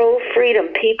pro-freedom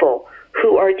people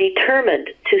who are determined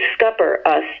to scupper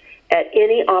us at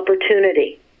any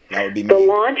opportunity. That would be me. The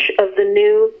launch of the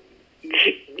new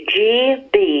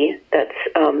GB,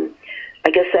 I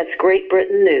guess that's Great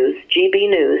Britain News, GB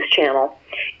News channel,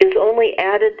 is only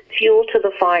added fuel to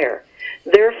the fire.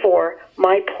 Therefore,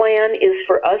 my plan is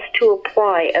for us to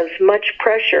apply as much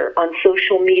pressure on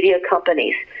social media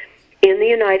companies in the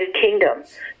United Kingdom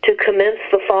to commence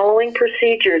the following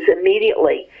procedures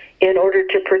immediately in order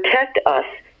to protect us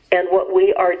and what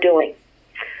we are doing.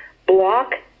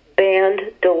 Block,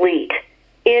 ban, delete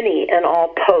any and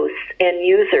all posts and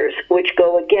users which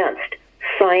go against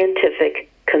scientific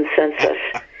consensus.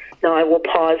 Now I will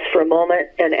pause for a moment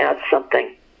and add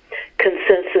something.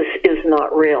 Consensus is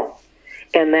not real,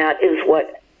 and that is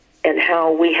what and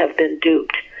how we have been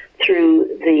duped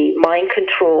through the Mind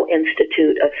Control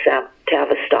Institute of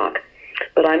Tavistock.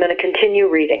 But I'm going to continue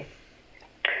reading.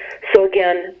 So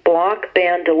again, block,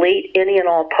 ban, delete any and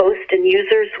all posts and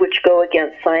users which go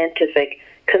against scientific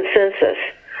consensus.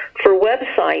 For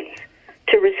websites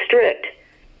to restrict,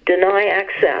 deny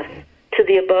access to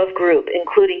the above group,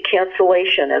 including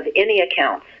cancellation of any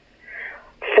accounts.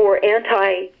 For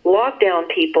anti-lockdown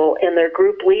people and their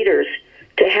group leaders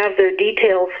to have their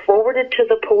details forwarded to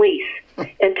the police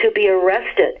and to be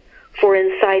arrested for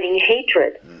inciting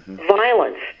hatred,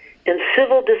 violence, and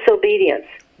civil disobedience.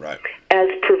 Right.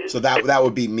 So that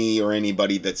would be me or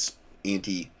anybody that's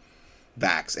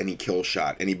anti-vax, any kill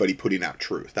shot, anybody putting out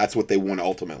truth. That's what they want to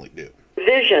ultimately do.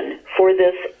 Vision for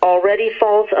this already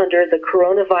falls under the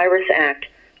Coronavirus Act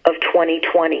of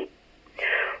 2020.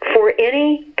 For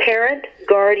any parent,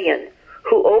 guardian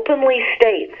who openly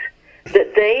states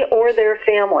that they or their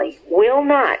family will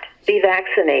not be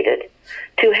vaccinated,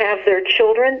 to have their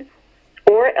children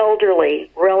or elderly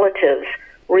relatives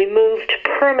removed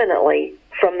permanently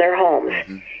from their homes,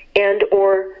 and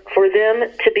or for them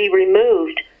to be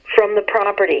removed from the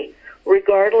property,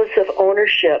 regardless of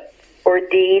ownership or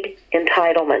deed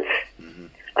entitlements.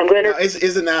 I'm going to...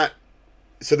 Isn't that...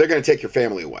 So they're going to take your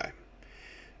family away.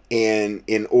 And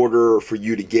in order for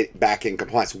you to get back in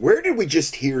compliance. Where did we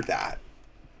just hear that?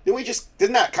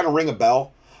 Didn't that kind of ring a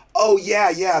bell? Oh,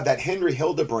 yeah, that Henry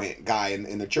Hildebrandt guy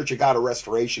in the Church of God of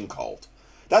Restoration cult.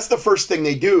 That's the first thing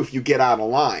they do if you get out of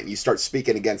line. You start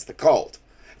speaking against the cult.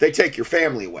 They take your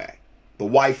family away, the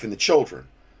wife and the children,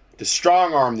 to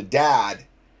strong-arm the dad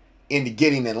into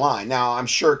getting in line. Now, I'm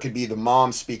sure it could be the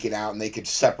mom speaking out and they could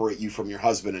separate you from your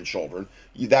husband and children.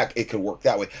 It could work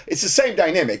that way. It's the same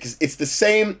dynamic. It's the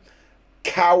same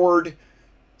coward,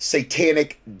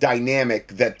 satanic dynamic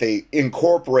that they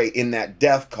incorporate in that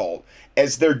death cult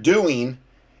as they're doing,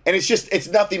 and it's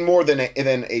nothing more than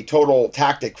a total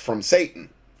tactic from Satan.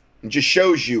 It just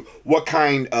shows you what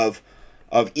kind of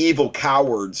evil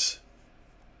cowards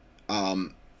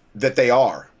that they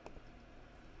are.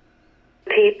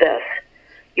 Repeat this.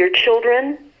 Your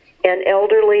children and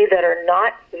elderly that are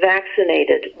not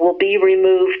vaccinated will be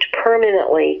removed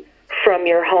permanently from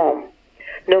your home,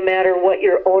 no matter what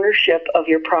your ownership of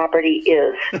your property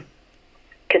is.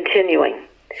 Continuing.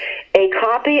 A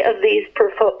copy of these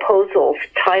proposals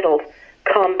titled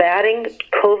Combating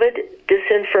COVID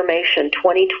Disinformation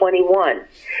 2021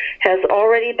 has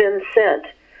already been sent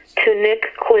to Nick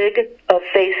Clegg of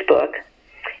Facebook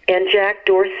and Jack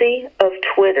Dorsey of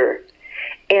Twitter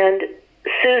and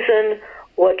Susan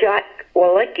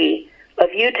Wojcicki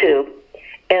of YouTube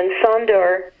and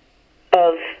Sundar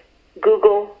of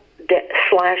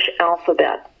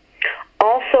Google/Alphabet.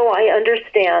 Also, I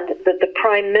understand that the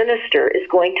Prime Minister is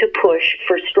going to push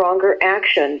for stronger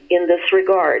action in this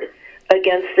regard,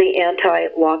 against the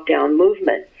anti-lockdown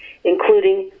movement,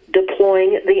 including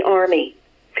deploying the Army,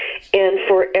 and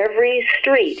for every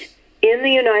street in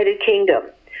the United Kingdom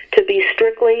to be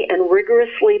strictly and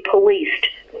rigorously policed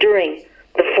during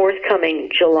the forthcoming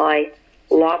July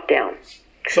lockdown.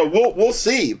 So we'll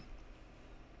see.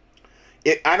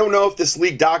 I don't know if this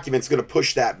leaked document is going to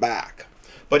push that back.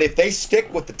 But if they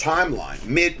stick with the timeline,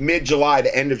 mid-July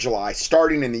to end of July,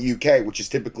 starting in the UK, which is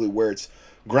typically where it's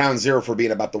ground zero for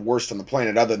being about the worst on the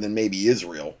planet, other than maybe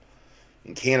Israel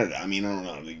and Canada. I mean, I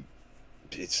don't know.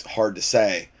 It's hard to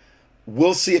say.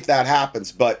 We'll see if that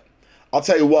happens. But I'll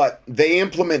tell you what, they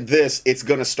implement this, it's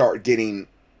going to start getting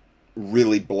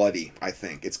really bloody, I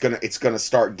think. It's gonna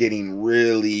start getting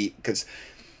really, because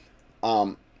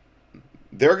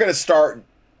they're going to start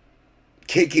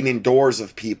kicking in doors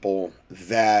of people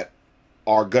that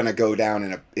are going to go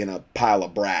down in a pile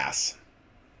of brass.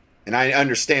 And I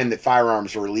understand that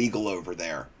firearms are illegal over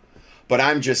there, but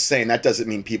I'm just saying that doesn't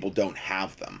mean people don't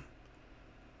have them.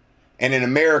 And in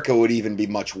America, it would even be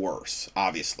much worse,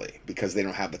 obviously, because they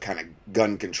don't have the kind of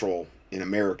gun control in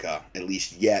America, at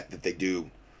least yet, that they do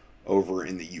over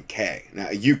in the UK. Now,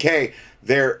 UK,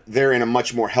 they're in a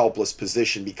much more helpless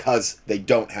position because they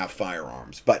don't have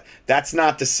firearms. But that's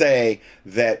not to say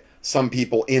that some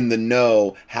people in the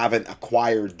know haven't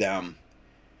acquired them.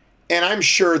 And I'm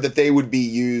sure that they would be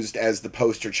used as the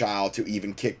poster child to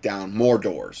even kick down more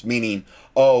doors, meaning,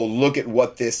 oh, look at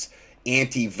what this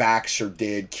anti-vaxxer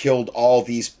did, killed all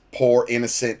these poor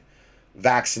innocent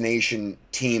vaccination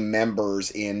team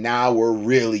members, and now we're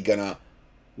really gonna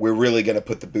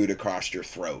put the boot across your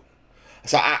throat.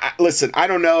 So I listen, I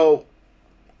don't know.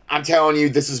 I'm telling you,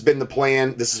 this has been the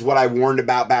plan. This is what I warned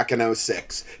about back in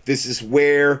 2006. This is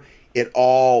where it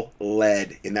all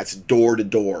led, and that's door to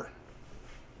door.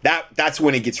 That's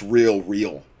when it gets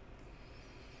real.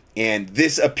 And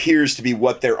this appears to be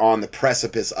what they're on the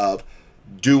precipice of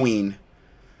doing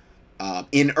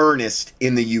in earnest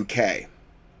in the UK.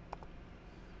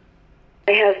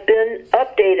 I have been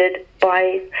updated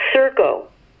by Serco.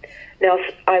 Now,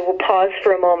 I will pause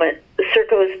for a moment.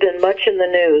 Serco has been much in the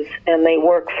news, and they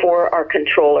work for our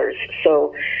controllers.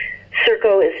 So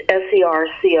Serco is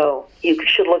SERCO. You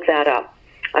should look that up.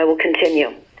 I will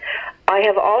continue. I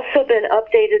have also been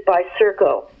updated by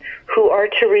Serco, who are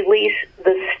to release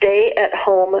the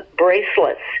stay-at-home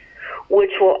bracelets,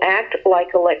 which will act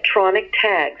like electronic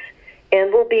tags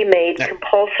and will be made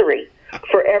compulsory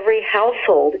for every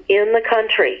household in the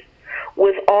country,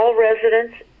 with all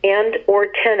residents and or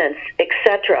tenants,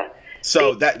 etc.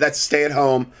 So that's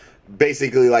stay-at-home,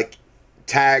 basically like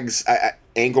tags,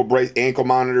 ankle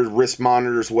monitors, wrist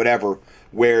monitors, whatever,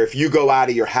 where if you go out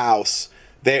of your house,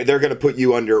 they're going to put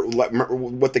you under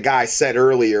what the guy said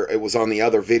earlier. It was on the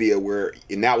other video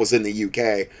and that was in the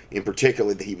UK in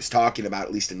particular that he was talking about,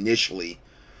 at least initially,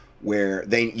 where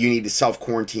you need to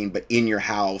self-quarantine but in your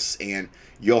house, and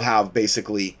you'll have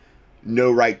basically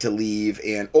no right to leave,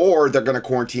 or they're going to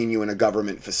quarantine you in a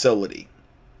government facility.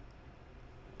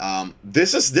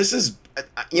 This is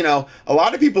a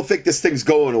lot of people think this thing's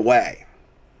going away.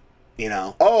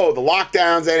 Oh, the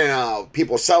lockdowns, and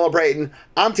people are celebrating.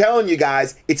 I'm telling you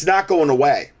guys, it's not going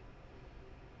away.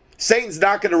 Satan's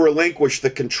not going to relinquish the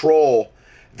control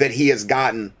that he has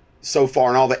gotten so far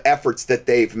and all the efforts that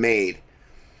they've made,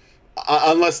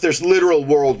 unless there's literal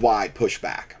worldwide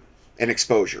pushback and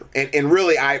exposure. And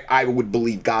really, I would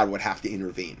believe God would have to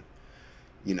intervene.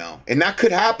 And that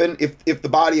could happen if the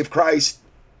body of Christ,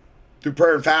 through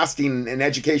prayer and fasting and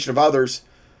education of others,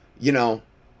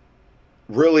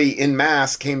 really en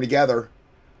masse came together.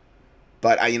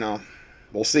 But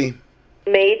we'll see.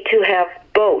 Made to have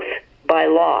both by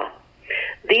law.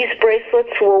 These bracelets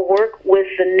will work with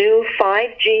the new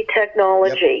 5G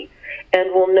technology. Yep.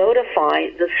 And will notify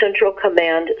the Central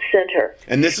Command Center.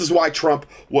 And this is why Trump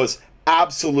was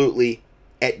absolutely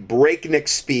at breakneck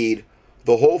speed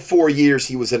the whole 4 years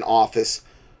he was in office,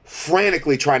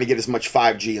 frantically trying to get as much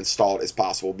 5G installed as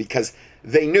possible, because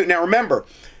they knew. Now remember,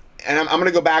 and I'm going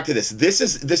to go back to this. This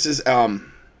is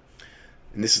and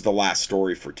this is the last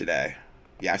story for today.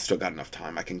 Yeah, I've still got enough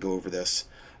time. I can go over this.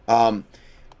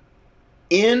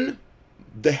 In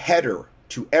the header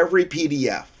to every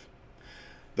PDF,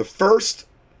 the first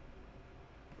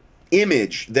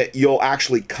image that you'll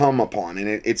actually come upon,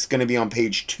 and it's going to be on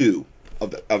page 2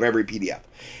 of every PDF,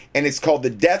 and it's called the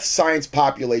Death Science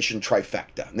Population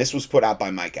Trifecta. And this was put out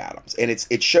by Mike Adams, and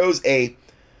it shows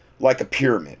like a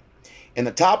pyramid. And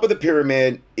the top of the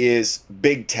pyramid is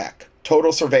big tech,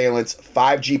 total surveillance,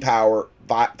 5G power,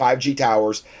 5G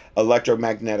towers,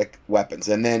 electromagnetic weapons,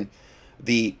 and then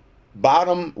the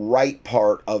bottom right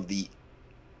part of the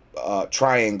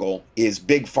triangle is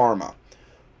big pharma,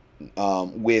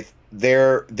 with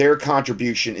their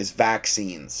contribution is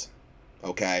vaccines,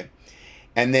 okay?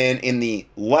 And then in the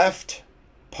left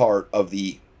part of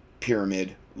the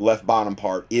pyramid, left bottom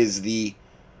part, is the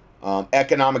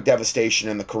economic devastation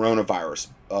and the coronavirus,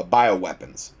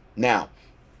 bioweapons. Now,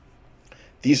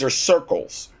 these are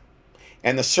circles,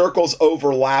 and the circles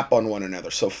overlap on one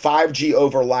another. So 5G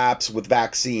overlaps with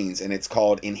vaccines, and it's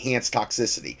called enhanced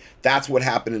toxicity. That's what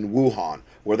happened in Wuhan,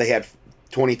 where they had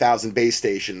 20,000 base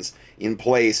stations in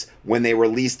place when they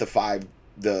released the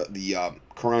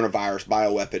coronavirus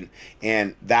bioweapon,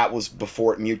 and that was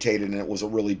before it mutated, and it was a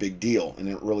really big deal, and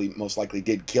it really most likely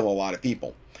did kill a lot of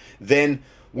people. Then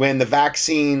when the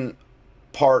vaccine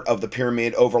part of the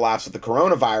pyramid overlaps with the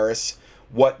coronavirus,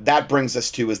 what that brings us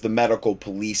to is the medical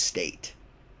police state,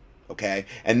 okay?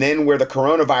 And then where the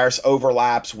coronavirus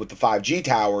overlaps with the 5G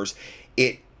towers,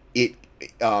 it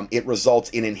results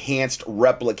in enhanced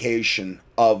replication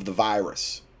of the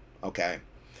virus, okay?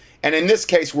 And in this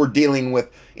case, we're dealing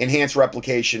with enhanced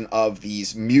replication of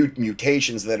these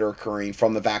mutations that are occurring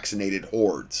from the vaccinated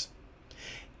hordes.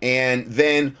 And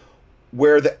then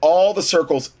where all the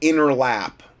circles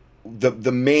interlap,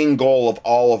 the main goal of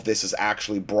all of this is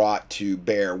actually brought to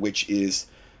bear, which is,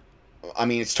 I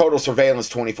mean, it's total surveillance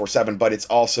 24/7, but it's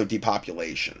also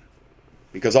depopulation.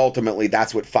 Because ultimately,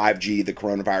 that's what 5G, the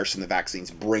coronavirus, and the vaccines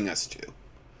bring us to.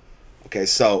 Okay,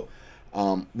 so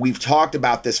we've talked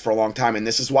about this for a long time, and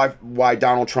this is why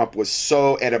Donald Trump was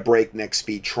so at a breakneck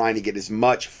speed trying to get as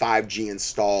much 5G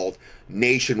installed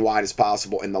nationwide as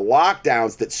possible. And the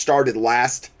lockdowns that started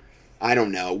last, I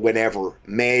don't know, whenever,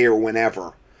 May or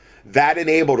whenever, that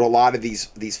enabled a lot of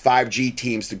these 5G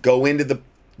teams to go into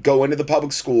the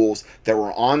public schools that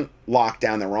were on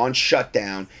lockdown, that were on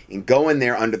shutdown, and go in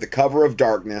there under the cover of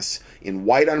darkness in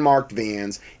white unmarked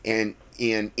vans and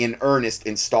in earnest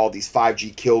install these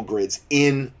 5G kill grids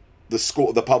in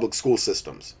the public school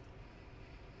systems.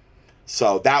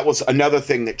 So that was another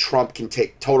thing that Trump can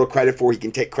take total credit for. He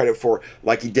can take credit for,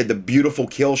 like he did the beautiful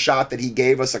kill shot that he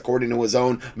gave us according to his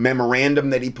own memorandum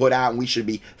that he put out. And we should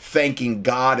be thanking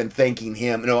God and thanking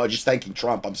him. No, just thanking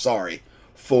Trump, I'm sorry,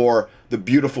 for the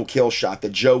beautiful kill shot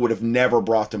that Joe would have never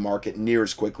brought to market near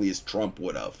as quickly as Trump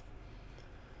would have.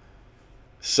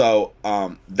 So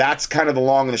that's kind of the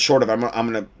long and the short of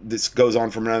it. This goes on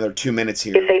for another 2 minutes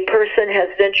here. If a person has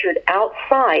ventured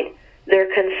outside their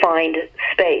confined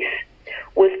space,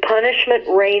 with punishment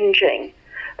ranging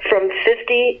from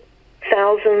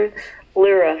 50,000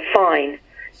 lira fine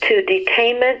to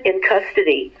detainment in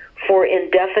custody for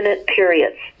indefinite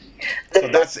periods. So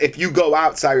that's if you go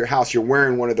outside your house, you're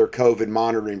wearing one of their COVID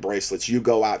monitoring bracelets, you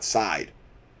go outside,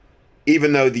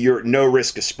 even though you're no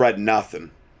risk of spread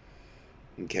nothing.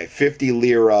 Okay, 50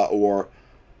 lira or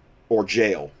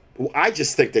jail. Well, I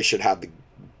just think they should have the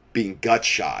being gut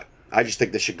shot. I just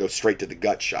think they should go straight to the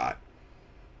gut shot.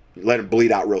 Let it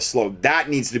bleed out real slow. That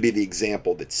needs to be the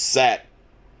example that's set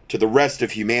to the rest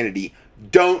of humanity.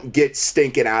 Don't get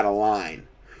stinking out of line.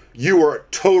 You are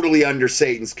totally under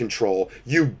Satan's control.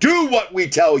 You do what we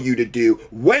tell you to do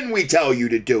when we tell you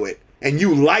to do it. And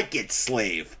you like it,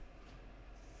 slave.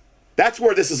 That's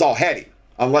where this is all heading.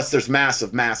 Unless there's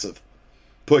massive, massive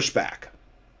pushback.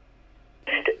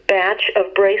 Batch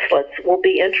of bracelets will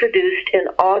be introduced in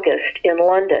August in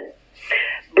London.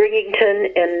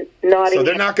 Bridgington and Nottingham. So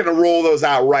they're not going to roll those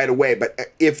out right away. But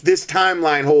if this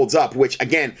timeline holds up, which,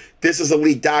 again, this is a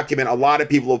leaked document, a lot of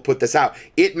people have put this out,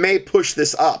 it may push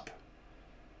this up.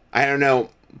 I don't know,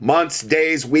 months,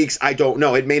 days, weeks, I don't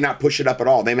know. It may not push it up at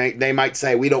all. They might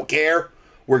say, we don't care.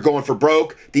 We're going for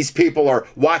broke. These people are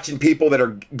watching people that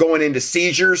are going into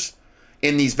seizures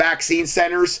in these vaccine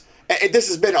centers. This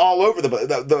has been all over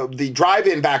the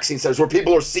drive-in vaccine centers where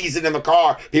people are seizing in the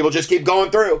car. People just keep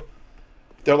going through.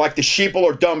 They're like the sheeple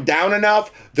are dumbed down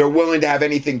enough. They're willing to have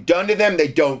anything done to them. They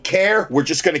don't care. We're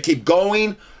just going to keep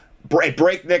going at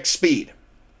breakneck speed.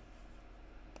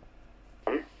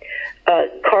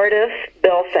 Cardiff,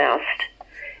 Belfast,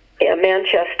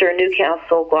 Manchester,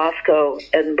 Newcastle, Glasgow,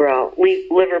 Edinburgh,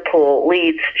 Liverpool,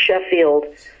 Leeds, Sheffield,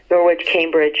 Norwich,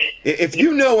 Cambridge. If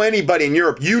you know anybody in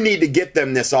Europe, you need to get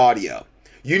them this audio.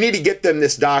 You need to get them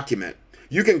this document.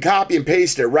 You can copy and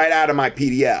paste it right out of my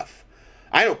PDF.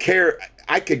 I don't care.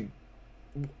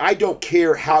 I don't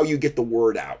care how you get the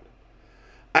word out.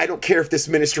 I don't care if this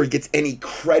ministry gets any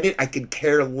credit. I could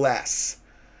care less.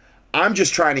 I'm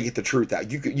just trying to get the truth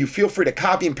out. You feel free to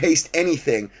copy and paste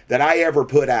anything that I ever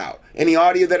put out. Any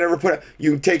audio that I ever put out,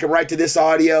 you can take them right to this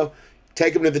audio,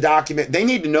 take them to the document. They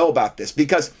need to know about this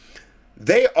because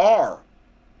they are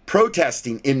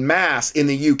protesting in mass in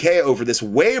the UK over this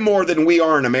way more than we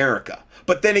are in America.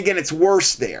 But then again, it's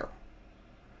worse there.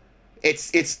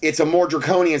 it's a more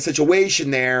draconian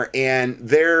situation there, and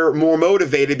they're more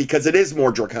motivated because it is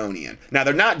more draconian. Now,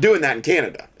 they're not doing that in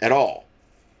Canada at all.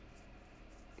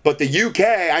 But the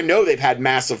UK, I know they've had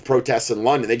massive protests in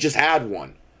London. They just had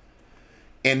one.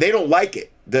 And they don't like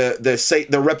it.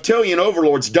 The reptilian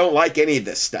overlords don't like any of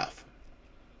this stuff.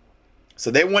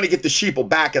 So they want to get the sheeple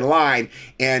back in line,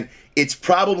 and it's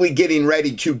probably getting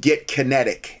ready to get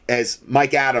kinetic, as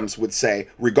Mike Adams would say,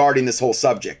 regarding this whole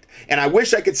subject. And I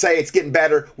wish I could say it's getting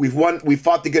better. We've won. We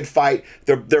fought the good fight.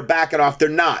 They're backing off. They're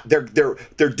not.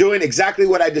 They're doing exactly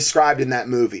what I described in that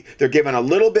movie. They're giving a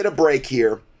little bit of break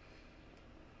here,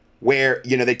 where,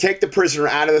 you know, they take the prisoner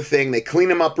out of the thing, they clean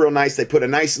him up real nice, they put a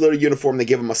nice little uniform, they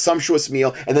give him a sumptuous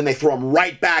meal, and then they throw him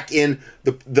right back in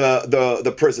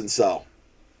the prison cell.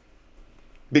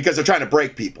 Because they're trying to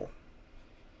break people.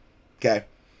 Okay?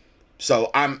 So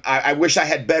I wish I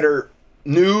had better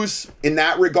news in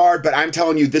that regard, but I'm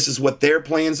telling you, this is what their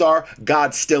plans are.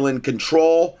 God's still in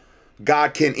control.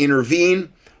 God can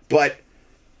intervene, but,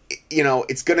 you know,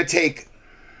 it's going to take...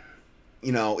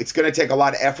 You know, it's going to take a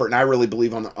lot of effort, and I really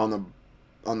believe on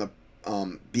the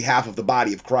behalf of the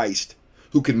body of Christ,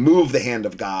 who can move the hand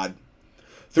of God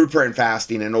through prayer and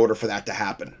fasting in order for that to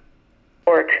happen.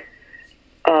 Work,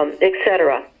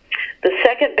 etc. The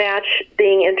second batch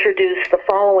being introduced the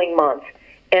following month,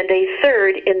 and a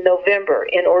third in November,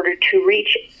 in order to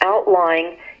reach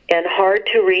outlying and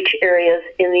hard-to-reach areas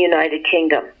in the United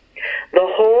Kingdom. The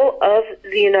whole of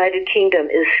the United Kingdom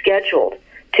is scheduled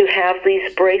to have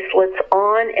these bracelets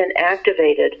on and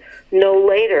activated no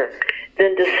later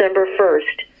than December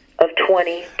 1st of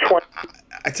 2020.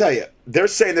 I tell you, they're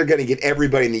saying they're going to get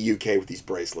everybody in the UK with these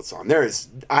bracelets on.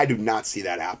 I do not see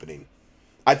that happening.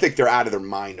 I think they're out of their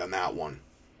mind on that one.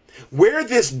 Wear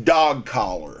this dog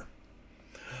collar.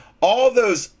 All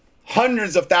those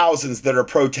hundreds of thousands that are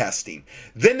protesting.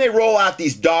 Then they roll out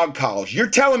these dog collars. You're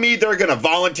telling me they're going to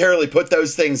voluntarily put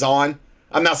those things on?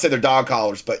 I'm not saying they're dog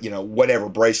collars, but, you know, whatever,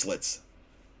 bracelets.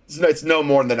 It's no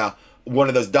more than one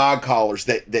of those dog collars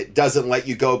that doesn't let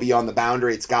you go beyond the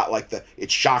boundary. It's got like it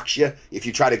shocks you if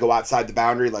you try to go outside the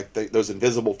boundary, like those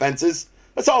invisible fences.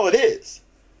 That's all it is.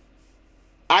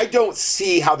 I don't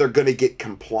see how they're going to get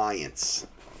compliance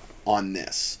on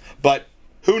this. But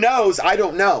who knows? I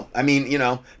don't know. I mean, you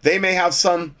know, they may have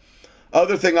some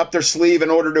other thing up their sleeve in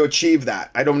order to achieve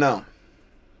that. I don't know.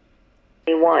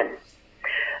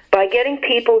 By getting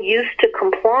people used to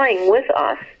complying with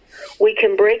us, we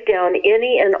can break down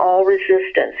any and all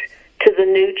resistance to the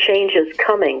new changes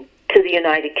coming to the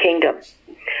United Kingdom.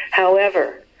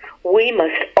 However, we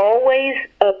must always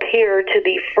appear to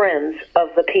be friends of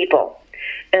the people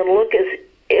and look as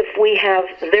if we have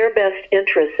their best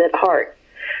interests at heart,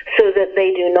 so that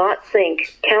they do not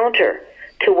think counter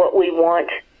to what we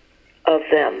want of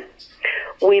them.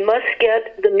 We must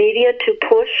get the media to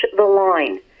push the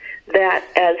line that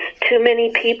as too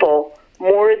many people,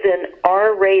 more than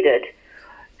R-rated,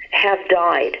 have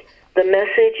died. The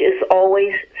message is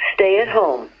always stay at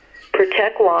home,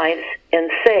 protect lives, and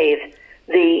save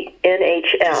the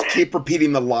NHS. Just keep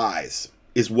repeating the lies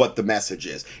is what the message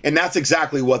is. And that's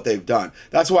exactly what they've done.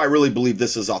 That's why I really believe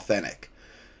this is authentic.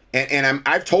 And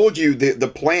I've told you the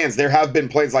plans. There have been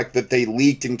plans like that they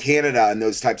leaked in Canada and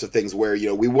those types of things where, you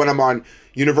know, we want them on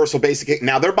universal basic income.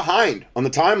 Now they're behind on the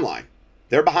timeline.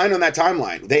 They're behind on that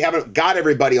timeline. They haven't got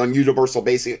everybody on universal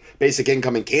basic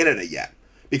income in Canada yet.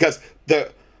 Because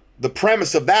the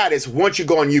premise of that is once you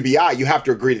go on UBI, you have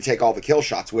to agree to take all the kill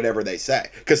shots, whatever they say,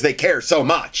 because they care so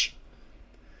much.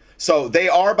 So they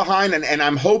are behind, and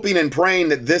I'm hoping and praying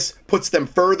that this puts them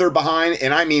further behind,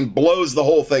 and I mean blows the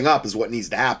whole thing up is what needs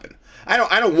to happen. I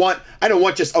don't want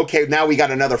just, okay, now we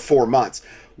got another 4 months.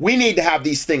 We need to have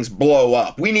these things blow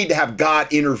up. We need to have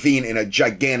God intervene in a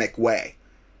gigantic way.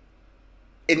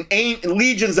 And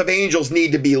legions of angels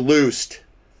need to be loosed.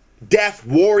 Death,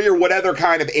 warrior, whatever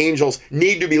kind of angels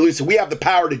need to be loosed. We have the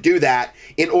power to do that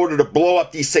in order to blow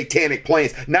up these satanic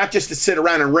plans, not just to sit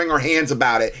around and wring our hands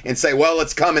about it and say, well,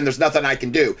 it's coming, there's nothing I can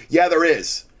do. Yeah, there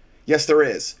is. Yes, there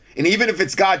is. And even if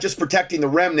it's God just protecting the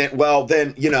remnant, well,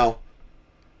 then, you know,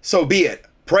 so be it.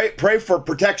 Pray for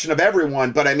protection of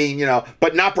everyone, but I mean, you know,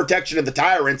 but not protection of the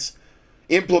tyrants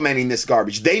implementing this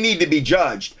garbage. They need to be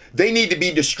judged. They need to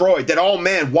be destroyed. That all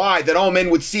men, that all men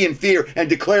would see and fear and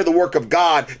declare the work of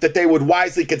God, that they would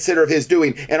wisely consider of his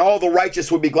doing, and all the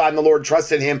righteous would be glad in the Lord and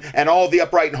trust in him, and all the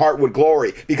upright in heart would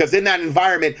glory. Because in that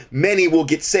environment, many will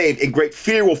get saved, and great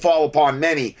fear will fall upon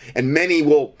many, and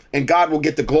God will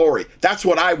get the glory. That's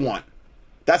what I want.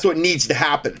 That's what needs to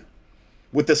happen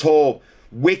with this whole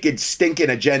wicked, stinking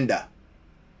agenda.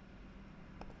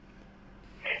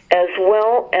 as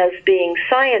well as being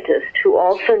scientists who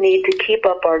also need to keep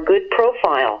up our good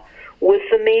profile with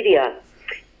the media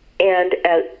and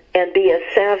be as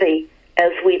savvy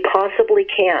as we possibly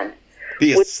can.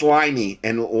 Be as slimy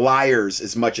and liars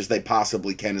as much as they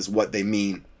possibly can is what they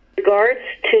mean. With regards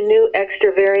to new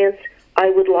extra variants, I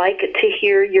would like to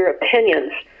hear your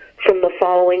opinions from the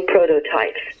following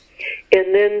prototypes.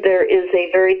 And then there is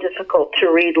a very difficult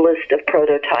to read list of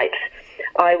prototypes.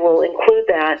 I will include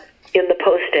that in the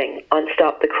posting on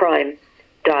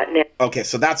stopthecrime.net. Okay,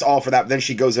 so that's all for that. Then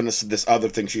she goes into this other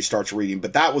thing she starts reading,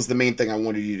 but that was the main thing I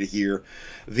wanted you to hear.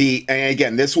 And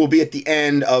again, this will be at the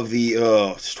end of the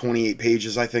it's 28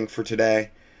 pages, I think, for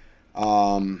today.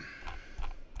 I'm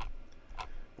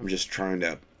just trying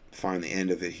to find the end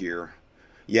of it here.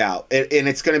 Yeah, and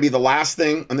it's going to be the last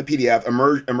thing on the PDF.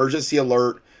 Emergency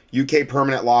alert, UK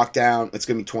permanent lockdown. It's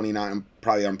going to be 29,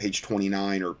 probably on page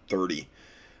 29 or 30.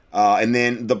 And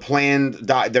then the planned,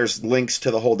 there's links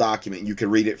to the whole document. You can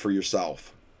read it for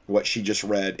yourself, what she just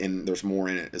read, and there's more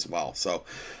in it as well. So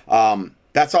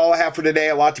that's all I have for today.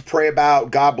 A lot to pray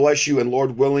about. God bless you, and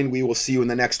Lord willing, we will see you in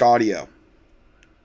the next audio.